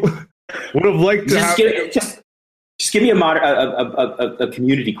would have liked to just give me a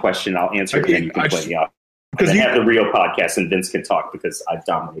community question. I'll answer it, and then you can play me off. Because you have the real podcast, and Vince can talk because I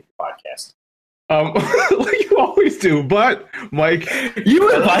dominate the podcast. Like you always do, but Mike,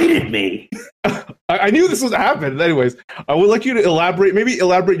 you invited me. I knew this was happening. Anyways, I would like you to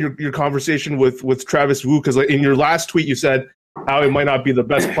elaborate your conversation with Travis Wu, because in your last tweet you said how it might not be the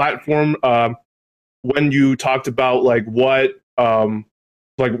best platform. When you talked about what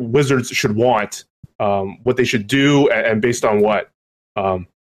Wizards should want, what they should do, and based on what.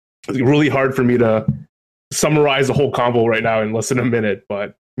 It's really hard for me to summarize the whole combo right now in less than a minute,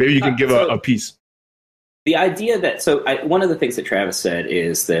 but maybe you can give a piece. The idea that one of the things that Travis said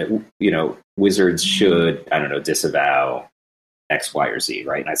is that Wizards should disavow X, Y, or Z,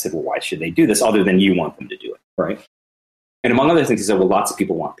 right? And I said, well, why should they do this other than you want them to do it, right? And among other things, he said, well, lots of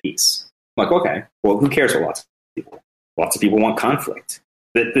people want peace. I'm like, okay, well, who cares what lots of people? Lots of people want conflict.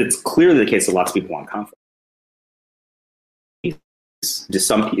 It's clearly the case that lots of people want conflict.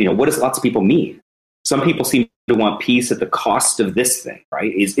 Just what does lots of people mean? Some people seem to want peace at the cost of this thing,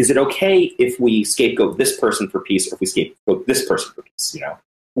 right? Is it okay if we scapegoat this person for peace, or if we scapegoat this person for peace?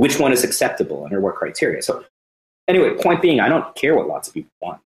 Which one is acceptable under what criteria? So, anyway, point being, I don't care what lots of people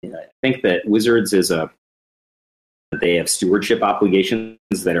want. I think that Wizards they have stewardship obligations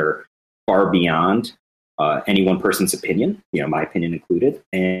that are far beyond any one person's opinion, my opinion included.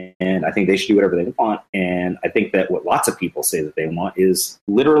 And I think they should do whatever they want. And I think that what lots of people say that they want is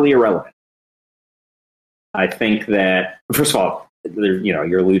literally irrelevant. I think that, first of all,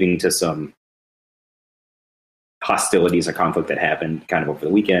 you're alluding to some hostilities or conflict that happened kind of over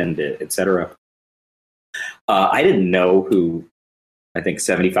the weekend, et cetera. I didn't know who, I think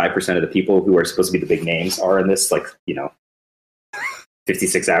 75% of the people who are supposed to be the big names are in this,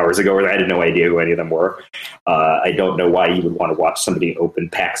 56 hours ago, or I had no idea who any of them were. I don't know why you would want to watch somebody open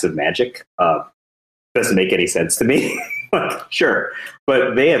packs of Magic. Doesn't make any sense to me. Sure.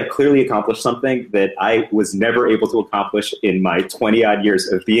 But they have clearly accomplished something that I was never able to accomplish in my 20-odd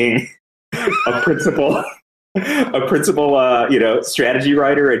years of being a principal, strategy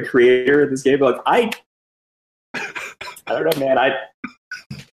writer and creator of this game. Like, I don't know, man.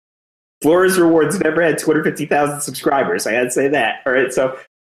 Flores Rewards never had 250,000 subscribers. I had to say that. All right, so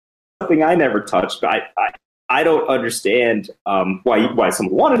something I never touched. But I don't understand why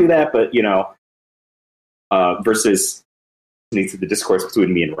someone would want to do that, but versus listening to the discourse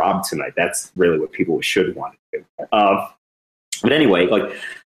between me and Rob tonight, that's really what people should want to do. But anyway, like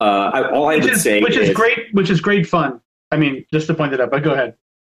which is great fun. I mean, just to point it out, but go ahead.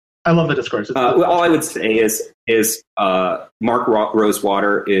 I love the discourse. All I would say is Mark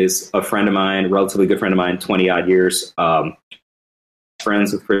Rosewater is a friend of mine, a relatively good friend of mine, 20-odd years.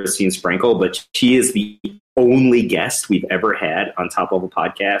 Friends with Christine Sprinkle, but she is the only guest we've ever had on Top Level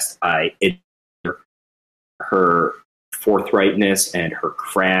Podcast. I admire her forthrightness and her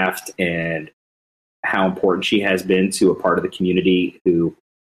craft and how important she has been to a part of the community who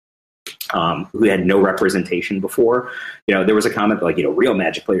had no representation before. There was a comment like, real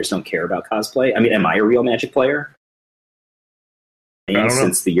Magic players don't care about cosplay. I mean, am I a real Magic player?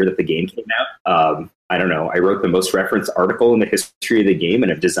 Since the year that the game came out. I don't know. I wrote the most referenced article in the history of the game and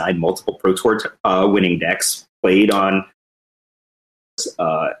have designed multiple Pro Tour winning decks, played on,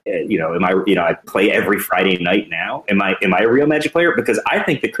 I play every Friday night now. Am I a real Magic player? Because I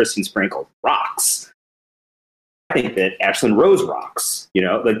think that Christine Sprinkle rocks. I think that Ashlyn Rose rocks,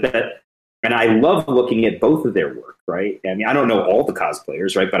 like that. And I love looking at both of their work, right? I mean, I don't know all the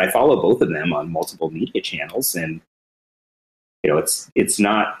cosplayers, right? But I follow both of them on multiple media channels, and it's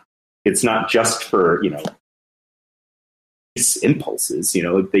not just for impulses. They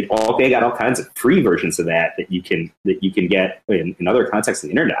got all kinds of free versions of that you can get in other contexts of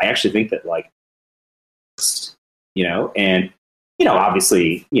the internet. I actually think that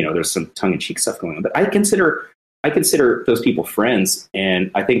obviously there's some tongue in cheek stuff going on, but I consider those people friends, and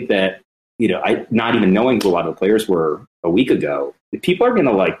I think that I not even knowing who a lot of the players were a week ago, if people are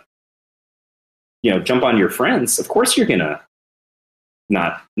gonna jump on your friends, of course you're gonna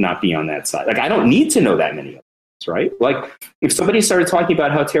not be on that side. Like, I don't need to know that many of them, right? Like, if somebody started talking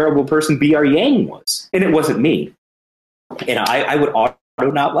about how terrible a person B.R. Yang was, and it wasn't me, and I would auto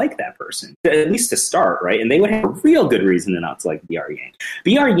not like that person, at least to start, right? And they would have a real good reason to not to like B.R. Yang.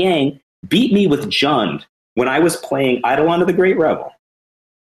 B.R. Yang beat me with Jund when I was playing Eidolon of the Great Revel.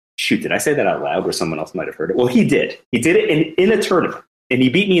 Shoot, did I say that out loud where someone else might have heard it? Well, he did. He did it in a tournament, and he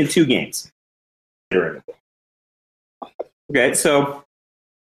beat me in 2 games. Okay, so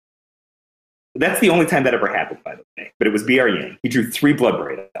that's the only time that ever happened, by the way. But it was B.R. Yang. He drew 3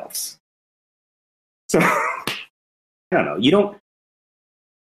 Bloodbraid Elves. So, I don't know.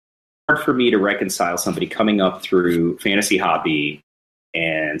 Hard for me to reconcile somebody coming up through Fantasy Hobby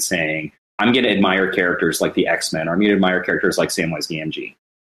and saying, I'm going to admire characters like the X-Men, or I'm going to admire characters like Samwise Gamgee.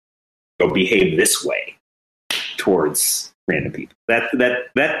 Go behave this way towards random people.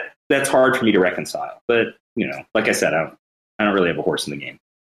 That's hard for me to reconcile. But, like I said, I don't really have a horse in the game.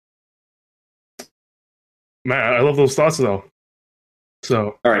 Man, I love those thoughts, though.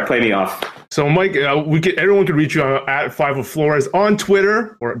 So, all right, play me off. So, Mike, everyone can reach you at 5 of Flores on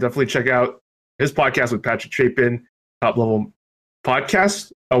Twitter, or definitely check out his podcast with Patrick Chapin, Top Level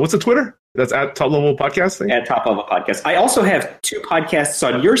Podcast. What's the Twitter? That's at Top Level Podcast thing? At Top Level Podcast. I also have 2 podcasts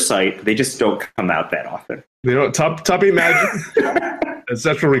on your site. They just don't come out that often. Top 8 Magic,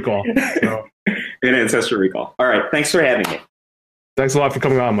 Ancestral Recall. So. And Ancestral Recall. All right, thanks for having me. Thanks a lot for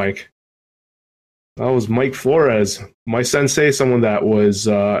coming on, Mike. That was Mike Flores, my sensei, someone that was,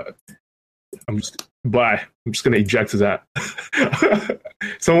 I'm just going to eject that.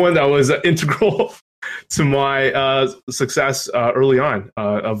 Someone that was integral to my success early on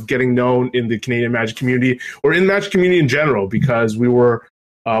of getting known in the Canadian Magic community, or in the Magic community in general, because we were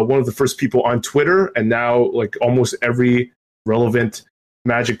one of the first people on Twitter, and now like almost every relevant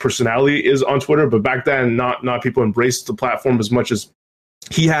Magic personality is on Twitter. But back then, not people embraced the platform as much as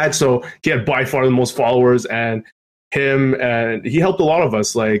he had. So he had by far the most followers, and he helped a lot of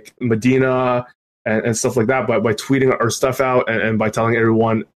us, like Medina and stuff like that, by tweeting our stuff out and by telling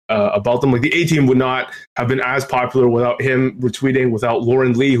everyone about them. Like, the A-Team would not have been as popular without him retweeting, without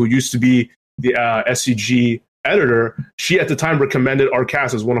Lauren Lee, who used to be the SCG editor. She at the time recommended our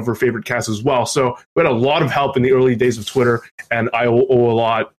cast as one of her favorite casts as well. So we had a lot of help in the early days of Twitter, and I owe a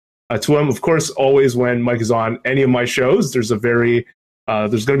lot to him. Of course, always when Mike is on any of my shows, there's going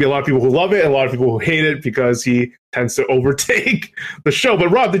to be a lot of people who love it and a lot of people who hate it, because he tends to overtake the show. But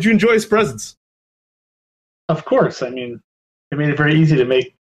Rob, did you enjoy his presence? Of course. I mean, it made it very easy to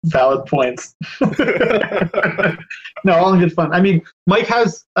make Valid points. No, all in good fun. I mean, Mike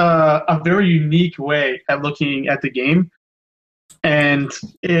has a very unique way at looking at the game. And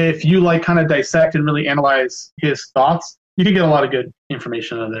if you like kind of dissect and really analyze his thoughts, you can get a lot of good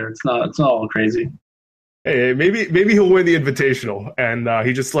information out of there. It's not all crazy. Hey, maybe he'll win the Invitational, and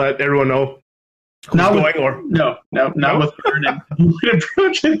he just let everyone know who's Not going. with, Or not with Vernon.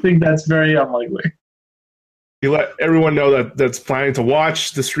 Approach, I think that's very unlikely. he let everyone know that's planning to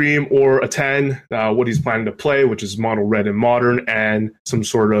watch the stream or attend what he's planning to play, which is Mono Red and Modern, and some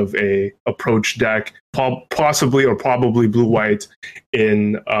sort of a approach deck, possibly or probably Blue White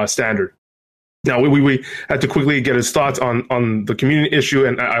in Standard. Now we had to quickly get his thoughts on the community issue,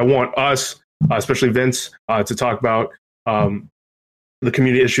 and I want us, especially Vince, to talk about the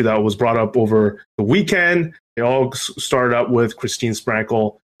community issue that was brought up over the weekend. It all started out with Christine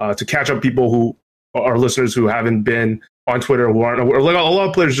Sprankle to catch up people who are listeners who haven't been on Twitter, who aren't aware. Like a lot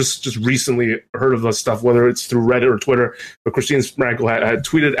of players just recently heard of this stuff, whether it's through Reddit or Twitter. But Christine Sprankle had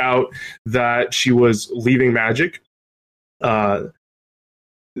tweeted out that she was leaving Magic. Her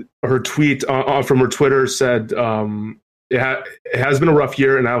tweet from her Twitter said, it has been a rough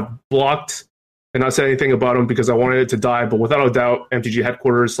year, and I've blocked and not said anything about him because I wanted it to die. But without a doubt, MTG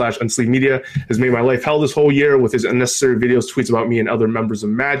headquarters / Unsleeved Media has made my life hell this whole year with his unnecessary videos, tweets about me and other members of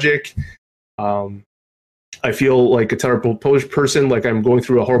Magic. I feel like a terrible Polish person, like I'm going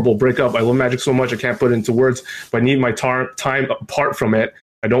through a horrible breakup. I love Magic so much I can't put it into words, but I need my time apart from it.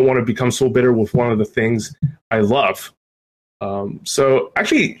 I don't want to become so bitter with one of the things I love. So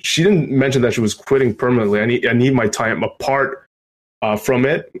actually, she didn't mention that she was quitting permanently. I need my time apart from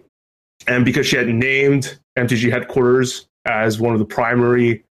it. And because she had named MTG headquarters as one of the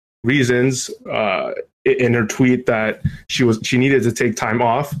primary reasons in her tweet that she needed to take time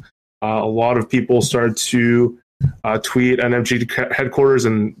off, a lot of people started to tweet an MTG headquarters,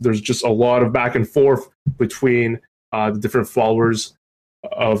 and there's just a lot of back and forth between the different followers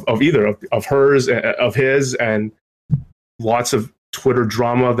of either of hers, of his, and lots of Twitter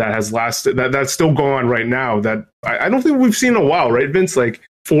drama that has lasted, that's still going on right now, that I don't think we've seen in a while, right, Vince? Like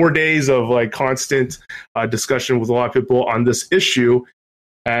 4 days of like constant discussion with a lot of people on this issue.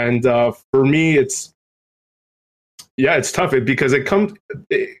 And for me, it's tough because it comes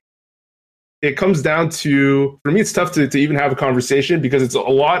down to, for me, it's tough to even have a conversation because it's a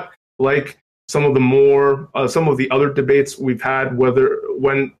lot like some of the other debates we've had,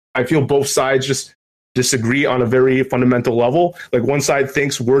 when I feel both sides just disagree on a very fundamental level. Like one side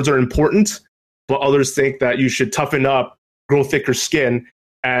thinks words are important, but others think that you should toughen up, grow thicker skin.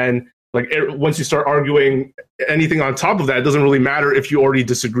 And like once you start arguing anything on top of that, it doesn't really matter if you already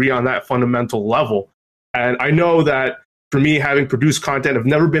disagree on that fundamental level. And I know that for me, having produced content, I've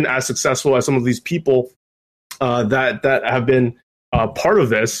never been as successful as some of these people that have been part of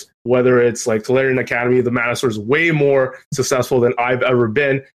this, whether it's like Tolarian Academy, the Manasaur is way more successful than I've ever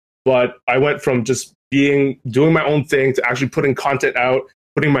been. But I went from just doing my own thing to actually putting content out,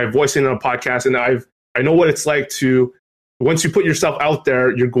 putting my voice in on a podcast. And I know what it's like to, once you put yourself out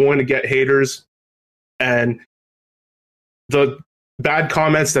there, you're going to get haters. And the bad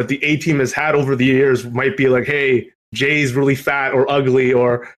comments that the A team has had over the years might be like, hey, Jay's really fat or ugly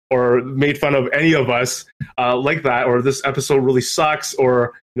or made fun of any of us like that, or this episode really sucks,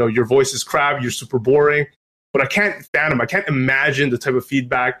 or your voice is crap, you're super boring. But I can't stand them. I can't imagine the type of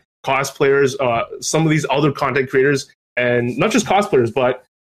feedback cosplayers, some of these other content creators, and not just cosplayers, but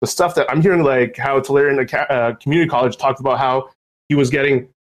the stuff that I'm hearing, like how Tolarian Community College talked about how he was getting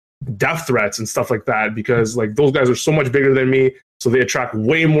death threats and stuff like that because like those guys are so much bigger than me, so they attract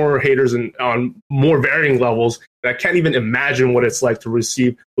way more haters and on more varying levels. And I can't even imagine what it's like to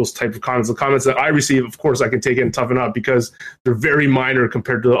receive those type of comments. The comments that I receive, of course, I can take it and toughen up because they're very minor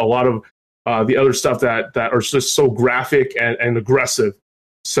compared to a lot of the other stuff that are just so graphic and aggressive.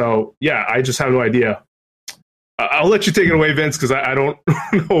 So yeah, I just have no idea. I'll let you take it away, Vince, because I don't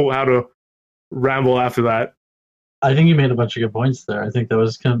know how to ramble after that. I think you made a bunch of good points there. I think that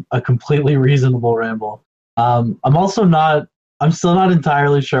was a completely reasonable ramble. I'm still not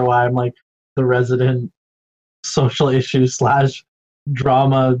entirely sure why I'm like the resident social issue /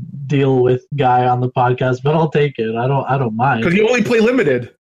 drama deal with guy on the podcast, but I'll take it. I don't mind. Because you only play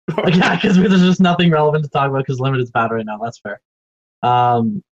limited. Yeah, because there's just nothing relevant to talk about because limited's bad right now. That's fair.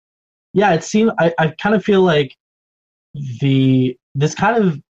 Yeah, it seemed I kind of feel like this kind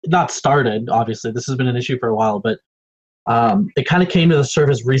of not started. Obviously, this has been an issue for a while, but it kind of came to the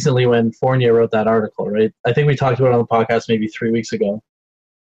surface recently when Fournier wrote that article, right? I think we talked about it on the podcast maybe 3 weeks ago.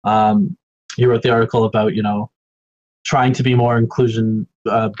 He wrote the article about, trying to be more inclusion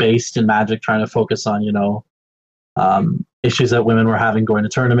based in Magic, trying to focus on, issues that women were having going to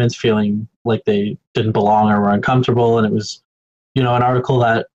tournaments, feeling like they didn't belong or were uncomfortable. And it was, an article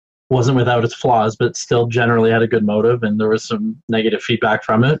that wasn't without its flaws, but still generally had a good motive. And there was some negative feedback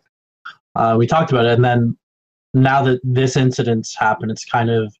from it. We talked about it. And then now that this incident's happened, it's kind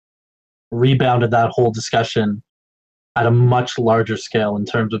of rebounded that whole discussion at a much larger scale in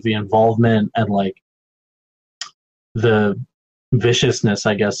terms of the involvement and like the viciousness,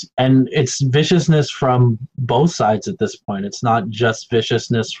 I guess. And it's viciousness from both sides at this point. It's not just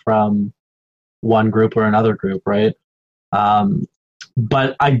viciousness from one group or another group, right?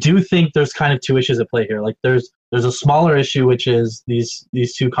 But I do think there's kind of two issues at play here. Like there's a smaller issue, which is these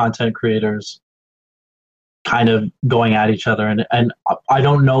two content creators kind of going at each other. And I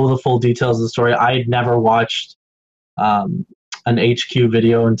don't know the full details of the story. I had never watched an HQ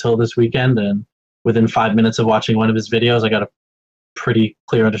video until this weekend, and within 5 minutes of watching one of his videos, I got a pretty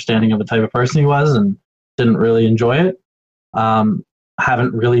clear understanding of the type of person he was and didn't really enjoy it.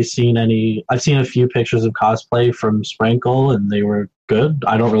 Haven't really seen any. I've seen a few pictures of cosplay from Sprankle, and they were good.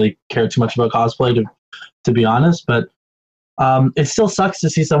 I don't really care too much about cosplay, to be honest, but it still sucks to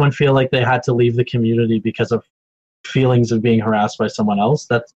see someone feel like they had to leave the community because of feelings of being harassed by someone else.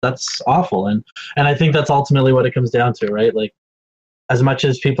 That's awful, and I think that's ultimately what it comes down to, right? Like, as much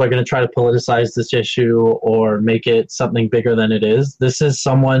as people are going to try to politicize this issue or make it something bigger than it is, this is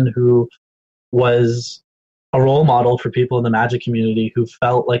someone who was a role model for people in the Magic community who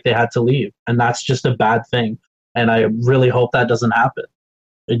felt like they had to leave, and that's just a bad thing. And I really hope that doesn't happen,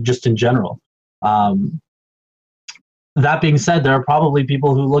 just in general. That being said, there are probably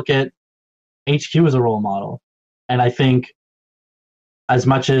people who look at HQ as a role model, and I think as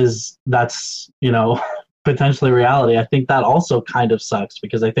much as that's, potentially reality, I think that also kind of sucks,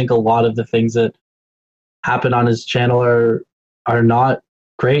 because I think a lot of the things that happen on his channel are not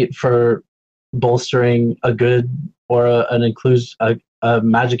great for bolstering a good or a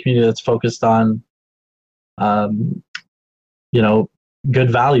Magic community that's focused on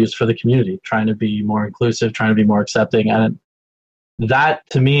good values for the community, trying to be more inclusive, trying to be more accepting. And that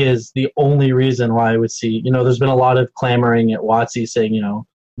to me is the only reason why I would see, there's been a lot of clamoring at WotC saying,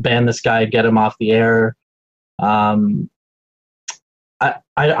 ban this guy, get him off the air. I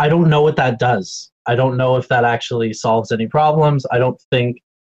don't know what that does. I don't know if that actually solves any problems. I don't think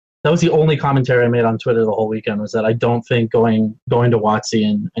that was the only commentary I made on Twitter the whole weekend, was that I don't think going to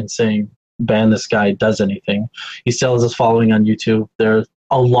WotC and saying ban this guy does anything. He still has his following on YouTube. There's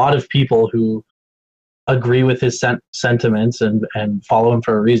a lot of people who agree with his sentiments and follow him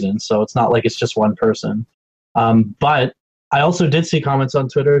for a reason. So it's not like it's just one person. But I also did see comments on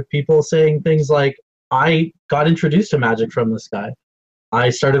Twitter of people saying things like, I got introduced to Magic from this guy.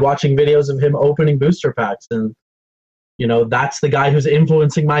 I started watching videos of him opening booster packs, and that's the guy who's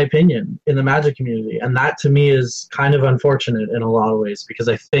influencing my opinion in the Magic community. And that to me is kind of unfortunate in a lot of ways, because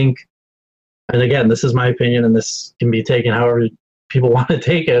I think, and again, this is my opinion and this can be taken however people want to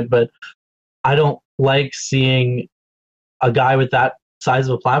take it, but I don't like seeing a guy with that size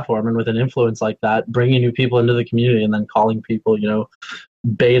of a platform and with an influence like that bringing new people into the community and then calling people,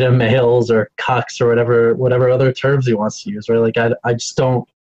 beta males or cucks or whatever other terms he wants to use, right? Like I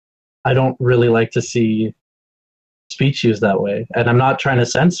don't really like to see speech used that way. And I'm not trying to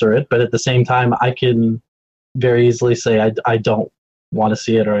censor it, but at the same time, I can very easily say I don't want to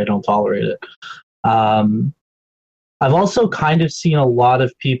see it or I don't tolerate it. I've also kind of seen a lot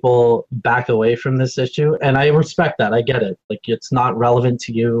of people back away from this issue, and I respect that. I get it. Like, it's not relevant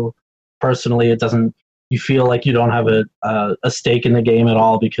to you personally. It doesn't. You feel like you don't have a stake in the game at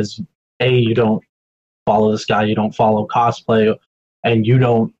all because you don't follow this guy, you don't follow cosplay, and you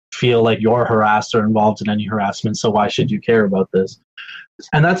don't feel like you're harassed or involved in any harassment. So why should you care about this?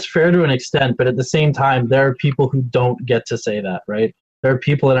 And that's fair to an extent, but at the same time, there are people who don't get to say that, right? There are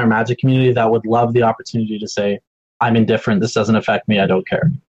people in our Magic community that would love the opportunity to say, I'm indifferent, this doesn't affect me, I don't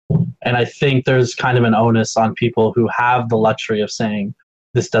care. And I think there's kind of an onus on people who have the luxury of saying,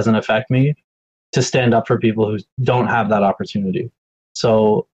 this doesn't affect me, to stand up for people who don't have that opportunity.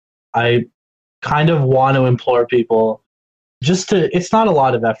 So I kind of want to implore people it's not a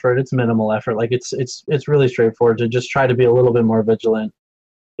lot of effort, it's minimal effort. Like it's really straightforward to just try to be a little bit more vigilant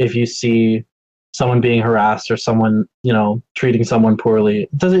if you see someone being harassed or someone, treating someone poorly.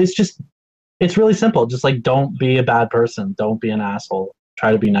 It's really simple. Just like, don't be a bad person. Don't be an asshole.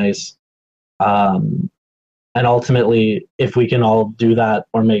 Try to be nice. And ultimately, if we can all do that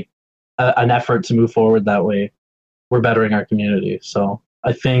or make an effort to move forward that way, we're bettering our community. So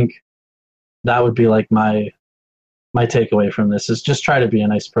I think that would be like my takeaway from this, is just try to be a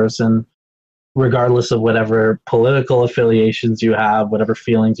nice person. regardless of whatever political affiliations you have, whatever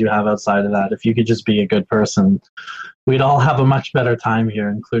feelings you have outside of that, if you could just be a good person, we'd all have a much better time here,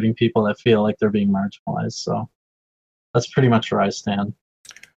 including people that feel like they're being marginalized. So that's pretty much where I stand.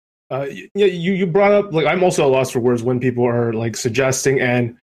 Yeah, you brought up, like, I'm also at a loss for words when people are like suggesting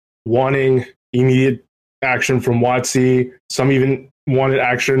and wanting immediate action from WotC. Some even wanted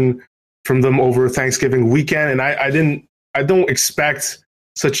action from them over Thanksgiving weekend, and I don't expect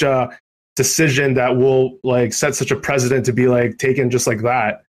such a decision that will like set such a precedent to be like taken just like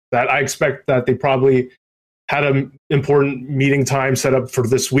that. That I expect that they probably had an important meeting time set up for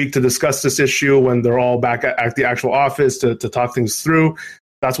this week to discuss this issue when they're all back at the actual office to talk things through.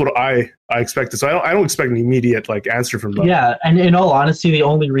 That's what I expected. So I don't expect an immediate like answer from them. Yeah, and in all honesty, the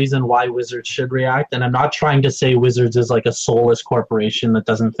only reason why Wizards should react, and I'm not trying to say Wizards is like a soulless corporation that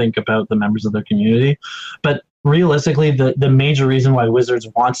doesn't think about the members of their community, but realistically, the major reason why Wizards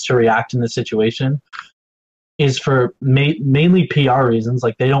wants to react in this situation is for mainly PR reasons.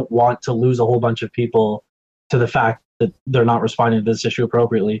 Like, they don't want to lose a whole bunch of people to the fact that they're not responding to this issue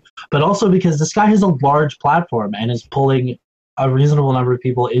appropriately, but also because this guy has a large platform and is pulling a reasonable number of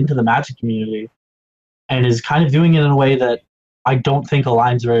people into the Magic community and is kind of doing it in a way that I don't think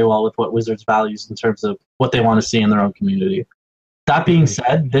aligns very well with what Wizards values in terms of what they want to see in their own community. That being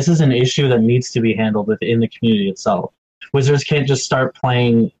said, this is an issue that needs to be handled within the community itself. Wizards can't just start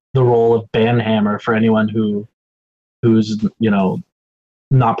playing the role of banhammer for anyone who's, you know,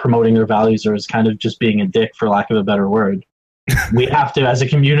 not promoting their values or is kind of just being a dick, for lack of a better word. We have to, as a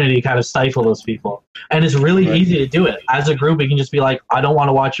community, kind of stifle those people. And it's really easy to do it. As a group, we can just be like, I don't want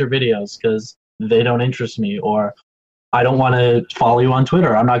to watch your videos because they don't interest me, or I don't want to follow you on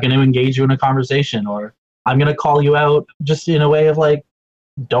Twitter. I'm not going to engage you in a conversation, or I'm going to call you out just in a way of like,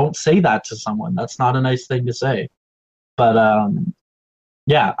 don't say that to someone. That's not a nice thing to say. But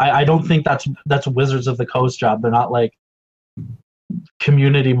yeah, I don't think that's Wizards of the Coast job. They're not like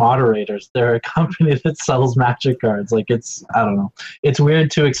community moderators. They're a company that sells Magic cards. Like, it's, I don't know. It's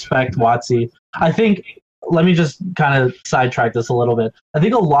weird to expect WotC. I think, let me just kind of sidetrack this a little bit. I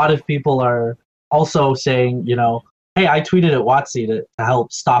think a lot of people are also saying, you know, hey, I tweeted at WotC to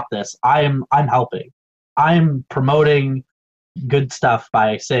help stop this. I'm helping. I'm promoting good stuff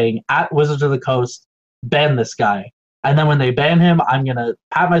by saying at Wizards of the Coast, ban this guy. And then when they ban him, I'm going to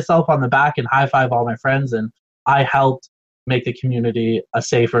pat myself on the back and high five all my friends, and I helped make the community a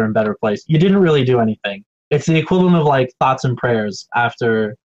safer and better place. You didn't really do anything. It's the equivalent of like thoughts and prayers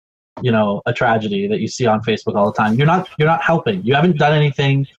after, you know, a tragedy that you see on Facebook all the time. You're not helping. You haven't done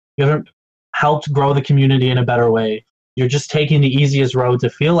anything. You haven't helped grow the community in a better way. You're just taking the easiest road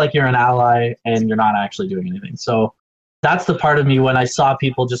to feel like you're an ally, and you're not actually doing anything. So that's the part of me when I saw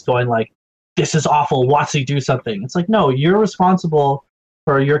people just going like, this is awful, WotC, do something. It's like, no, you're responsible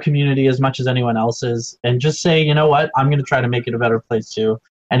for your community as much as anyone else is, and just say, you know what, I'm going to try to make it a better place too.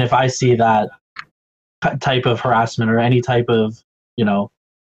 And if I see that type of harassment or any type of, you know,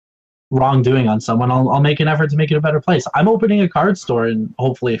 wrongdoing on someone, I'll make an effort to make it a better place. I'm opening a card store in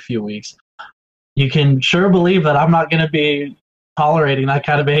hopefully a few weeks. You can sure believe that I'm not going to be tolerating that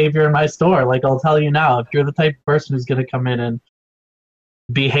kind of behavior in my store. Like, I'll tell you now, if you're the type of person who's going to come in and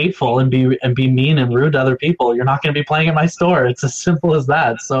be hateful and be mean and rude to other people, you're not going to be playing in my store. It's as simple as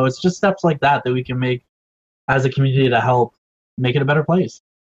that. So it's just steps like that we can make as a community to help make it a better place.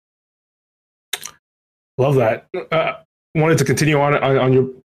 Love that. Wanted to continue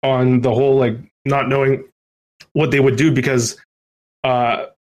on the whole like not knowing what they would do, because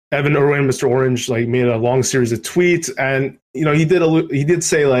Evan Erwin, Mr. Orange, like made a long series of tweets, and you know he did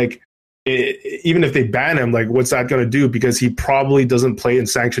say like, even if they ban him, like, what's that going to do? Because he probably doesn't play in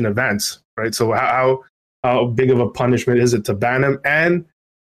sanctioned events, right? So how big of a punishment is it to ban him? And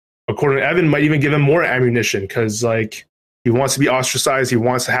according to Evan, might even give him more ammunition, because like he wants to be ostracized. He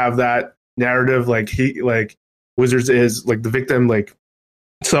wants to have that narrative, like Wizards is like the victim. Like,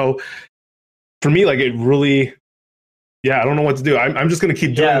 so for me, like, it really, yeah, I don't know what to do. I'm just going to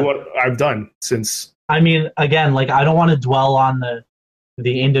keep doing what I've done since. I mean, again, like, I don't want to dwell on the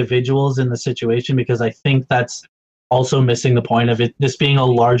individuals in the situation, because I think that's also missing the point of it, this being a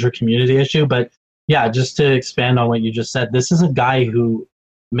larger community issue. But yeah, just to expand on what you just said, this is a guy who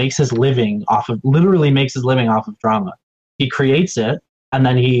literally makes his living off of drama. He creates it, and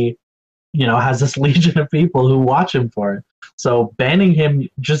then he, you know, has this legion of people who watch him for it. So banning him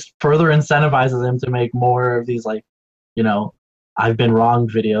just further incentivizes him to make more of these, like, you know, I've been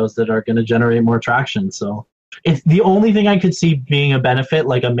wronged videos that are going to generate more traction. So it's the only thing I could see being a benefit,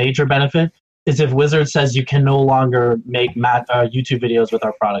 like a major benefit, is if Wizards says you can no longer make YouTube videos with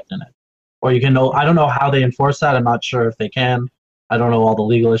our product in it. Or you can I don't know how they enforce that. I'm not sure if they can. I don't know all the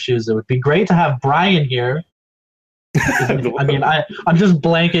legal issues. It would be great to have Brian here. I mean, I'm just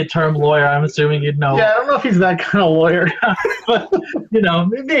blanket term lawyer. I'm assuming you'd know. Yeah, I don't know if he's that kind of lawyer. But,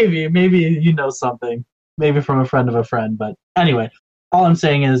 maybe you know something. Maybe from a friend of a friend. But anyway, all I'm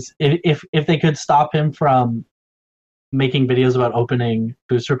saying is if they could stop him from making videos about opening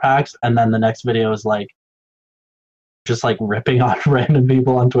booster packs, and then the next video is like just like ripping on random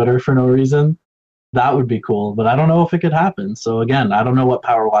people on Twitter for no reason, that would be cool. But I don't know if it could happen. So again, I don't know what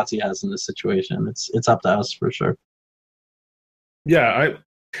power WotC has in this situation. It's up to us for sure. Yeah,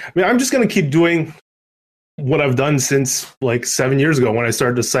 I mean, I'm just gonna keep doing what I've done since like 7 years ago when I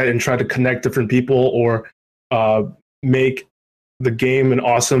started the site and tried to connect different people or make the game an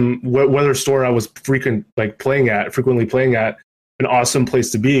awesome, whether store I was frequently playing at, an awesome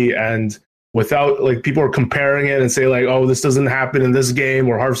place to be. And without like people are comparing it and say like, oh, this doesn't happen in this game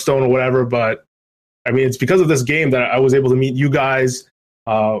or Hearthstone or whatever. But I mean, it's because of this game that I was able to meet you guys,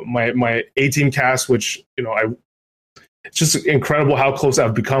 my A-Team cast, which, it's just incredible how close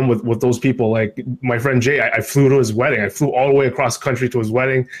I've become with those people. Like my friend Jay, I flew to his wedding. I flew all the way across the country to his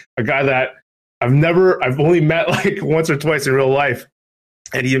wedding. A guy that I've only met like once or twice in real life,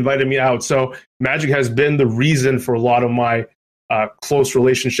 and he invited me out. So Magic has been the reason for a lot of my close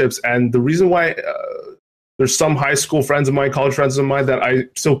relationships, and the reason why there's some high school friends of mine, college friends of mine that I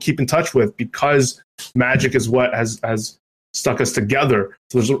still keep in touch with, because Magic is what has stuck us together.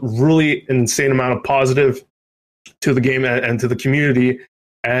 So there's a really insane amount of positive to the game and to the community,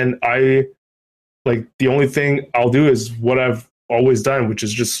 and the only thing I'll do is what I've always done, which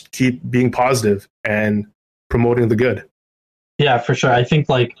is just keep being positive and promoting the good. Yeah, for sure. I think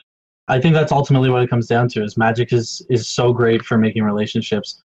that's ultimately what it comes down to. Is Magic is so great for making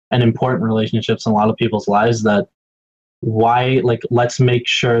relationships and important relationships in a lot of people's lives, that let's make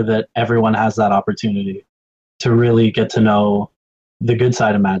sure that everyone has that opportunity to really get to know the good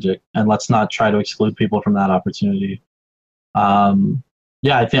side of Magic, and let's not try to exclude people from that opportunity. I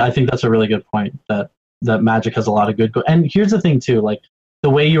think that's a really good point, that Magic has a lot of good. And here's the thing too, like the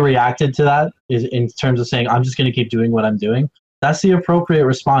way you reacted to that is in terms of saying, I'm just going to keep doing what I'm doing. That's the appropriate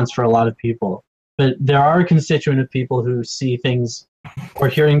response for a lot of people. But there are a constituent of people who see things or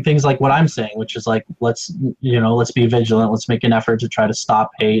hearing things like what I'm saying, which is like, let's be vigilant. Let's make an effort to try to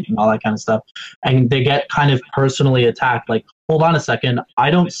stop hate and all that kind of stuff. And they get kind of personally attacked. Like, hold on a second. I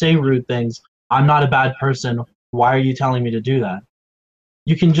don't say rude things. I'm not a bad person. Why are you telling me to do that?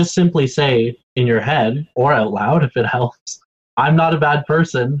 You can just simply say in your head or out loud, if it helps, I'm not a bad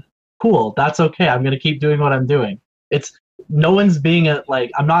person. Cool. That's okay. I'm going to keep doing what I'm doing. No one's being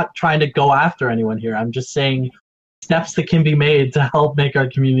I'm not trying to go after anyone here. I'm just saying steps that can be made to help make our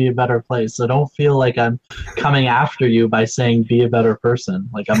community a better place. So don't feel like I'm coming after you by saying be a better person.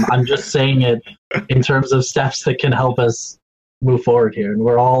 Like I'm just saying it in terms of steps that can help us move forward here. And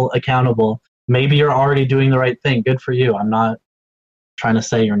we're all accountable. Maybe you're already doing the right thing. Good for you. I'm not trying to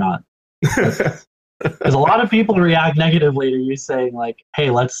say you're not. Because a lot of people react negatively to you saying like,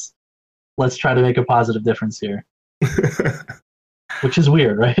 hey, let's try to make a positive difference here. Which is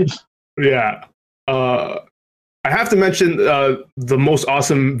weird, right? Yeah. I have to mention the most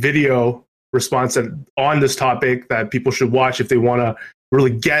awesome video response on this topic that people should watch if they want to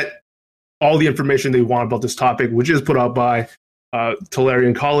really get all the information they want about this topic, which is put out by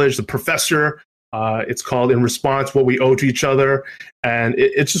Tolarian College, the professor. It's called In Response, What We Owe to Each Other. And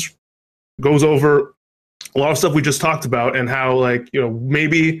it just goes over a lot of stuff we just talked about, and how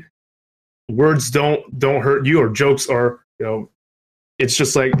maybe words don't hurt you, or jokes are, it's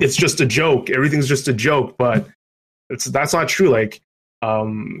just a joke. Everything's just a joke, but that's not true.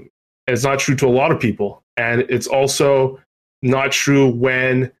 It's not true to a lot of people. And it's also not true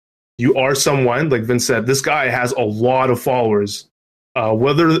when you are someone, like Vince said, this guy has a lot of followers.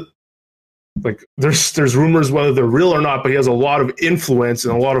 Whether there's rumors whether they're real or not, but he has a lot of influence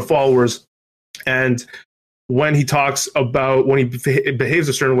and a lot of followers. And when he talks about, when he behaves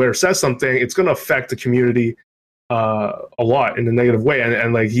a certain way or says something, it's going to affect the community a lot in a negative way.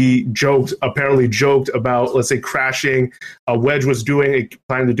 And he apparently joked about, let's say, crashing. Wedge was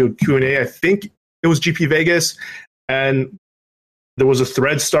planning to do a Q&A. I think it was GP Vegas. And there was a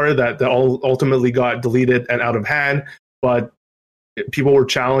thread started that ultimately got deleted and out of hand. But people were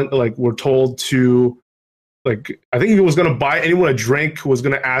were told to, I think he was going to buy anyone a drink who was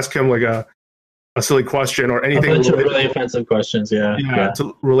going to ask him a silly question or anything. A bunch of really offensive questions, yeah.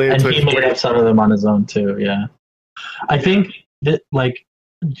 To relate and to he made up some of them on his own too, yeah. I think that,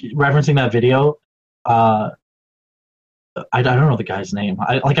 referencing that video, I don't know the guy's name.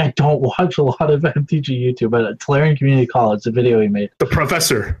 I don't watch a lot of MTG YouTube, but Tolarian Community College, the video he made. The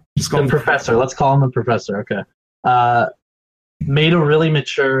professor. Professor. Let's call him the professor. Okay. made a really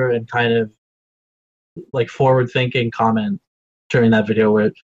mature and kind of like forward-thinking comment during that video,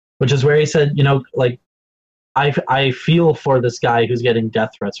 which is where he said, you know, like I feel for this guy who's getting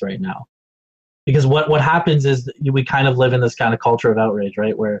death threats right now, because what happens is we kind of live in this kind of culture of outrage,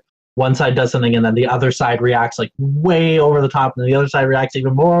 right, where one side does something and then the other side reacts like way over the top, and the other side reacts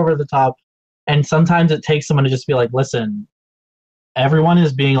even more over the top. And sometimes it takes someone to just be like, listen, everyone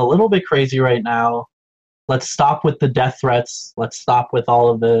is being a little bit crazy right now. Let's stop with the death threats. Let's stop with all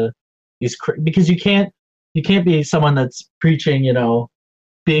of these because you can't be someone that's preaching, you know,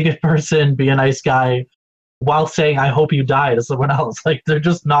 be a good person, be a nice guy, while saying I hope you die to someone else. Like, they're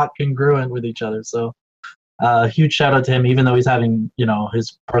just not congruent with each other. So huge shout out to him, even though he's having, you know,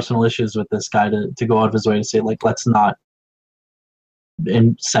 his personal issues with this guy, to go out of his way to say, like, let's not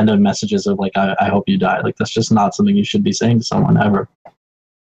and send him messages of like I hope you die. Like, that's just not something you should be saying to someone ever.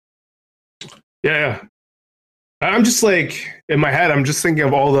 Yeah. I'm just like, in my head, I'm just thinking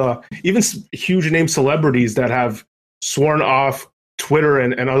of all the even huge name celebrities that have sworn off Twitter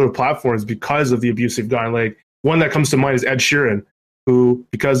and other platforms because of the abuse they've gotten. Like, one that comes to mind is Ed Sheeran, who,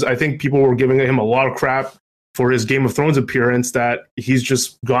 because I think people were giving him a lot of crap for his Game of Thrones appearance, that he's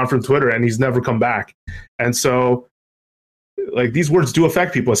just gone from Twitter and he's never come back. And so, like, these words do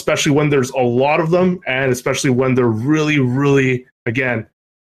affect people, especially when there's a lot of them, and especially when they're really, really, again,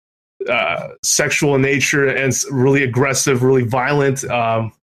 sexual in nature and really aggressive, really violent,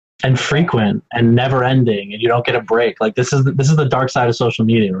 and frequent and never ending, and you don't get a break. Like, this is the dark side of social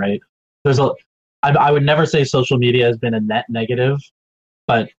media, right? I would never say social media has been a net negative,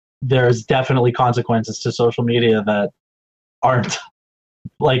 but there's definitely consequences to social media that aren't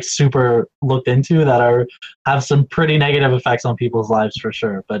like super looked into, that have some pretty negative effects on people's lives for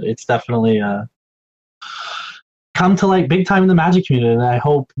sure. But it's definitely come to like big time in the Magic community, and I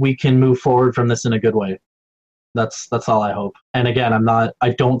hope we can move forward from this in a good way. That's all I hope. And again, I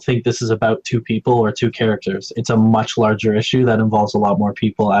don't think this is about two people or two characters. It's a much larger issue that involves a lot more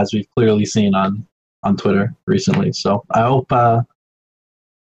people, as we've clearly seen on Twitter recently. So I hope, for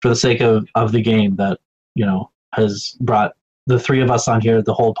the sake of the game, that, you know, has brought the three of us on here,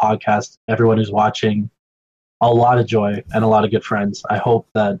 the whole podcast, everyone who's watching, a lot of joy and a lot of good friends. I hope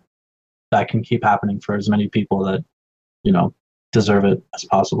that can keep happening for as many people that, you know, deserve it as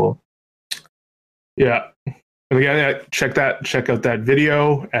possible. Yeah. And again, check out that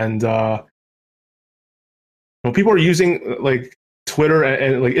video. And people are using like Twitter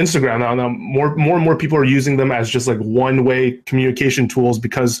and like Instagram now. More and more people are using them as just like one-way communication tools,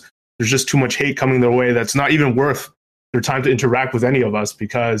 because there's just too much hate coming their way that's not even worth their time to interact with any of us,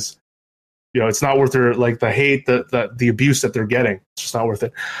 because, you know, it's not worth their, like, the hate, the abuse that they're getting. It's just not worth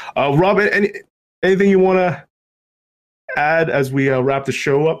it. Rob, anything you want to add as we wrap the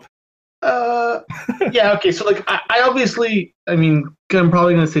show up? Yeah, okay. So, like, I obviously, I mean, I'm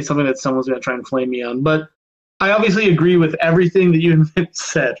probably going to say something that someone's going to try and flame me on, but I obviously agree with everything that you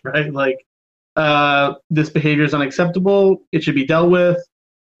said, right? Like, this behavior is unacceptable. It should be dealt with.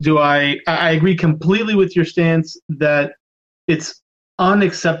 I agree completely with your stance that it's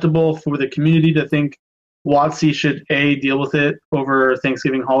unacceptable for the community to think WotC should deal with it over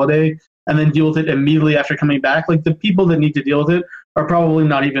Thanksgiving holiday and then deal with it immediately after coming back. Like, the people that need to deal with it are probably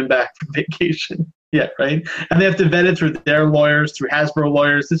not even back from vacation yet, right? And they have to vet it through their lawyers, through Hasbro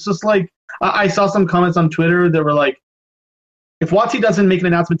lawyers. It's just like, I saw some comments on Twitter that were like, if WotC doesn't make an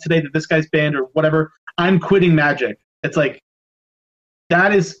announcement today that this guy's banned or whatever, I'm quitting Magic. It's like,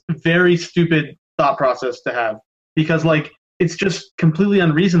 that is very stupid thought process to have, because, like, it's just completely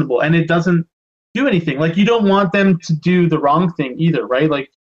unreasonable and it doesn't do anything. Like, you don't want them to do the wrong thing either, right?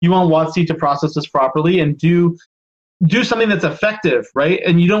 Like, you want WotC to process this properly and do something that's effective, right?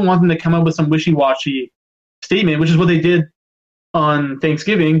 And you don't want them to come up with some wishy-washy statement, which is what they did on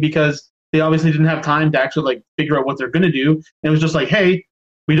Thanksgiving, because they obviously didn't have time to actually, like, figure out what they're going to do. And it was just like, hey,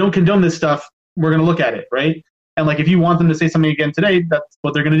 we don't condone this stuff. We're going to look at it, right? And, like, if you want them to say something again today, that's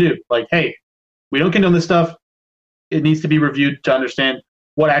what they're going to do. Like, hey, we don't condone this stuff. It needs to be reviewed to understand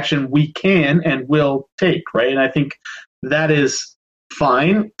what action we can and will take, right? And I think that is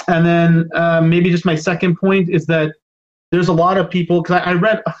fine. And then maybe just my second point is that there's a lot of people, because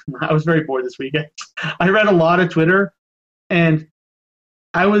I was very bored this weekend. I read a lot of Twitter, and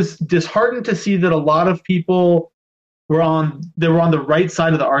I was disheartened to see that a lot of people were on the right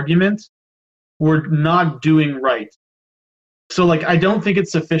side of the argument, were not doing right. So, like, I don't think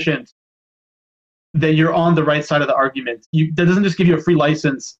it's sufficient that you're on the right side of the argument. That doesn't just give you a free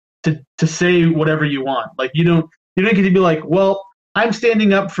license to say whatever you want. Like, you don't get to be like, well, I'm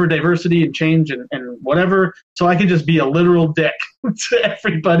standing up for diversity and change and whatever, so I can just be a literal dick to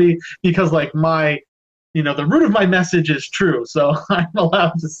everybody because, like, my the root of my message is true, so I'm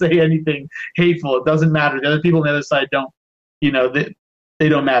allowed to say anything hateful. It doesn't matter. The other people on the other side don't, they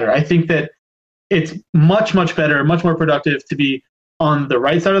don't matter. I think that it's much, much better, much more productive to be on the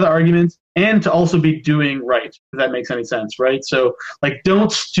right side of the argument and to also be doing right, if that makes any sense, right? So, like,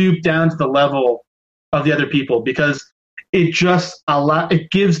 don't stoop down to the level of the other people, because it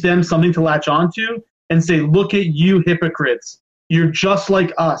gives them something to latch onto and say, look at you hypocrites. You're just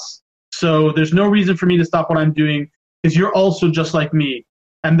like us. So there's no reason for me to stop what I'm doing because you're also just like me.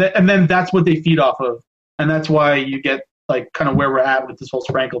 And then that's what they feed off of. And that's why you get like kind of where we're at with this whole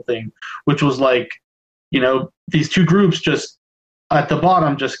Sprankle thing, which was like, these two groups just at the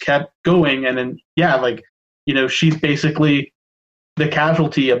bottom just kept going. And then, she's basically the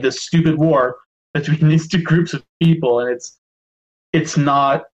casualty of this stupid war between these two groups of people. And it's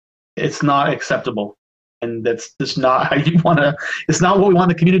not acceptable. And that's just not how you want to. It's not what we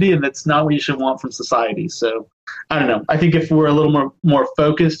want in the community, and that's not what you should want from society. So, I don't know. I think if we're a little more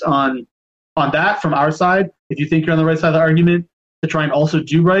focused on that from our side, if you think you're on the right side of the argument, to try and also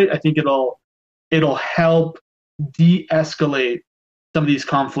do right, I think it'll help de-escalate some of these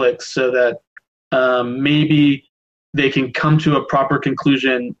conflicts, so that maybe they can come to a proper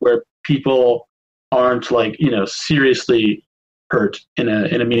conclusion where people aren't seriously hurt in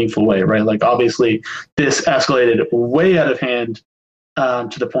a meaningful way, right? Like, obviously this escalated way out of hand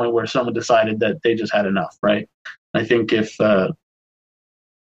to the point where someone decided that they just had enough, right? I think if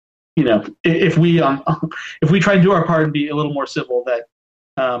we try to do our part and be a little more civil, that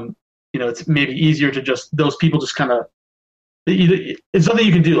it's maybe easier to just, those people just kind of, it's something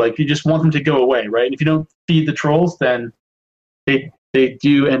you can do. Like, you just want them to go away, right? And if you don't feed the trolls, then they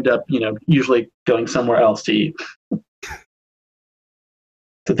do end up, usually going somewhere else to eat.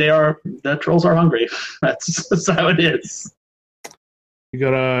 So the trolls are hungry. That's how it is. You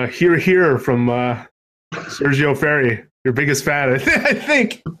got a hear from Sergio Ferry, your biggest fan, I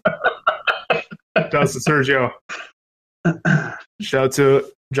think. Shout out to Sergio. Shout out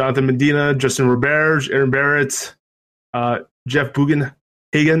to Jonathan Medina, Justin Roberge, Aaron Barrett, Jeff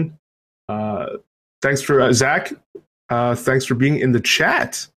Bugenhagen. Thanks for Zach. Thanks for being in the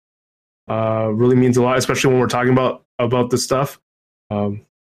chat. Really means a lot, especially when we're talking about this stuff. I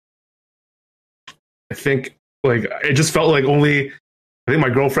think it just felt like I think my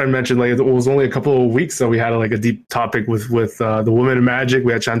girlfriend mentioned it was only a couple of weeks that we had a deep topic with the women in Magic.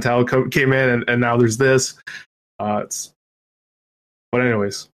 We had Chantal came in, and now there's this. But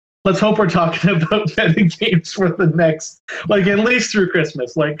anyways, let's hope we're talking about betting games for the next, at least through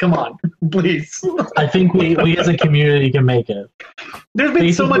Christmas. Come on, please. I think we as a community can make it. There's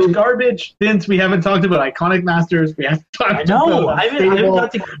been so much garbage since we haven't talked about Iconic Masters. We haven't talked about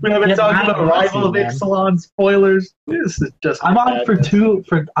we haven't talked about Rival of Ixalan spoilers. This is just. I'm on for two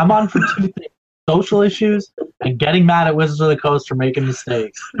things: social issues and getting mad at Wizards of the Coast for making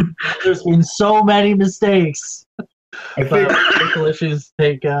mistakes. There's been so many mistakes. I think social issues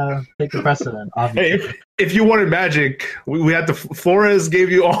take the precedent. Obviously. Hey, if you wanted Magic, we had Flores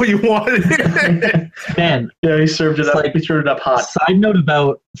gave you all you wanted. Man, yeah, he served it up. He served it up hot. Side note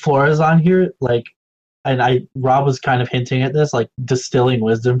about Flores on here, Rob was kind of hinting at this, distilling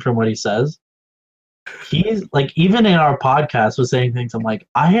wisdom from what he says. He's even in our podcast was saying things. I'm like,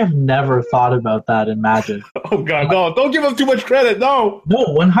 I have never thought about that in Magic. Oh God, no! Don't give him too much credit. No,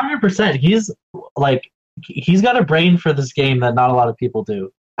 100%. He's got a brain for this game that not a lot of people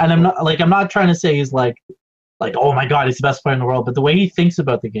do. And I'm not trying to say he's like, oh my God, he's the best player in the world. But the way he thinks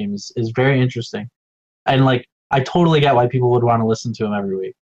about the game is very interesting. And I totally get why people would want to listen to him every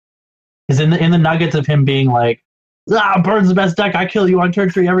week. Because in the nuggets of him being like, Burns the best deck, I kill you on turn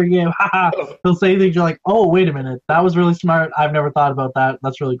 3 every game. He'll say things you're like, oh, wait a minute. That was really smart. I've never thought about that.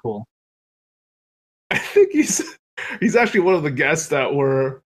 That's really cool. I think he's actually one of the guests that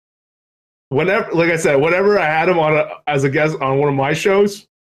were, whenever I had him on as a guest on one of my shows,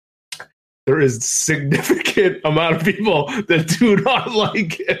 there is significant amount of people that do not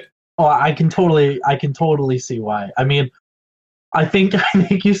like it. Oh, I can totally see why. I mean, I think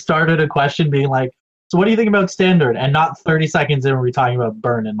you started a question being like, so what do you think about Standard? And not 30 seconds in, we're talking about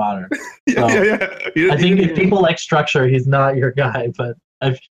Burn and Modern. So yeah. I think if people like structure, he's not your guy. But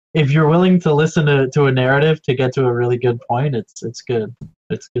if you're willing to listen to a narrative to get to a really good point, it's good.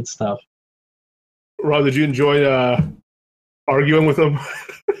 It's good stuff. Rob, did you enjoy arguing with him?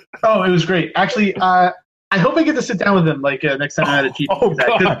 Oh, it was great. Actually, I hope I get to sit down with him next time I'm at a GP. Oh,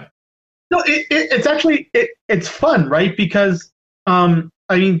 God. No, it's actually it's fun, right? Because I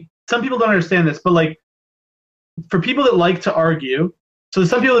mean, some people don't understand this, but for people that like to argue, so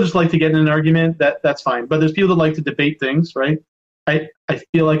some people that just like to get in an argument, that's fine. But there's people that like to debate things, right? I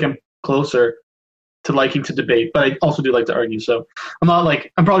feel like I'm closer to to liking to debate, but I also do like to argue. So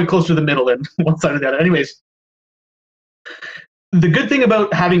I'm probably closer to the middle than one side or the other. Anyways, the good thing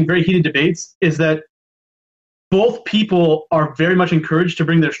about having very heated debates is that both people are very much encouraged to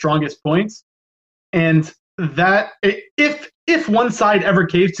bring their strongest points, and that if one side ever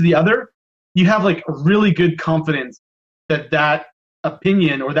caves to the other, you have like really good confidence that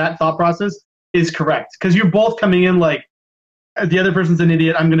opinion or that thought process is correct, because you're both coming in like, the other person's an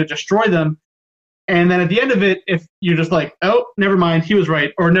idiot, I'm going to destroy them. And then at the end of it, if you're just like, oh, never mind, he was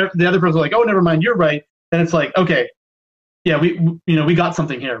right, or the other person's like, oh, never mind, you're right, then it's like, okay, yeah, we got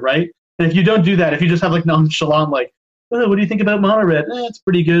something here, right? And if you don't do that, if you just have like nonchalant, like, oh, what do you think about Mono Red? It's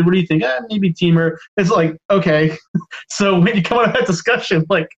pretty good. What do you think? Maybe Teamer. It's like, okay. So when you come out of that discussion,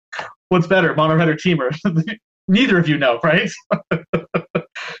 like, what's better, Mono Red or Teamer? Neither of you know, right?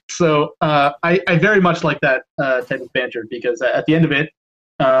 So I very much like that type of banter, because at the end of it,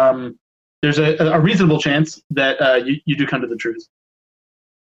 there's a reasonable chance that you do come to the truth.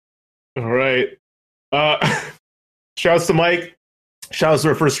 All right. Shouts to Mike. Shouts to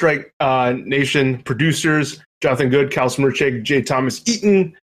our First Strike Nation producers, Jonathan Good, Cal Smirchek, J. Thomas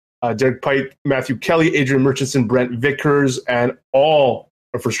Eaton, Derek Pite, Matthew Kelly, Adrian Murchison, Brent Vickers, and all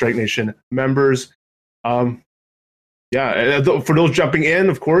our First Strike Nation members. For those jumping in,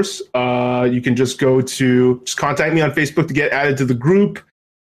 of course, you can just contact me on Facebook to get added to the group.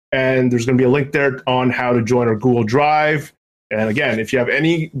 And there's going to be a link there on how to join our Google Drive. And again, if you have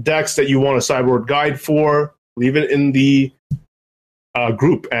any decks that you want a sideboard guide for, leave it in the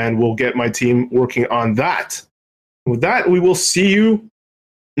group, and we'll get my team working on that. With that, we will see you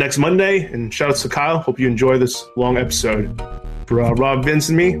next Monday. And shout out to Kyle. Hope you enjoy this long episode. For Rob, Vince,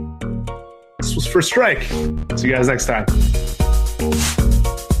 and me, this was First Strike. See you guys next time.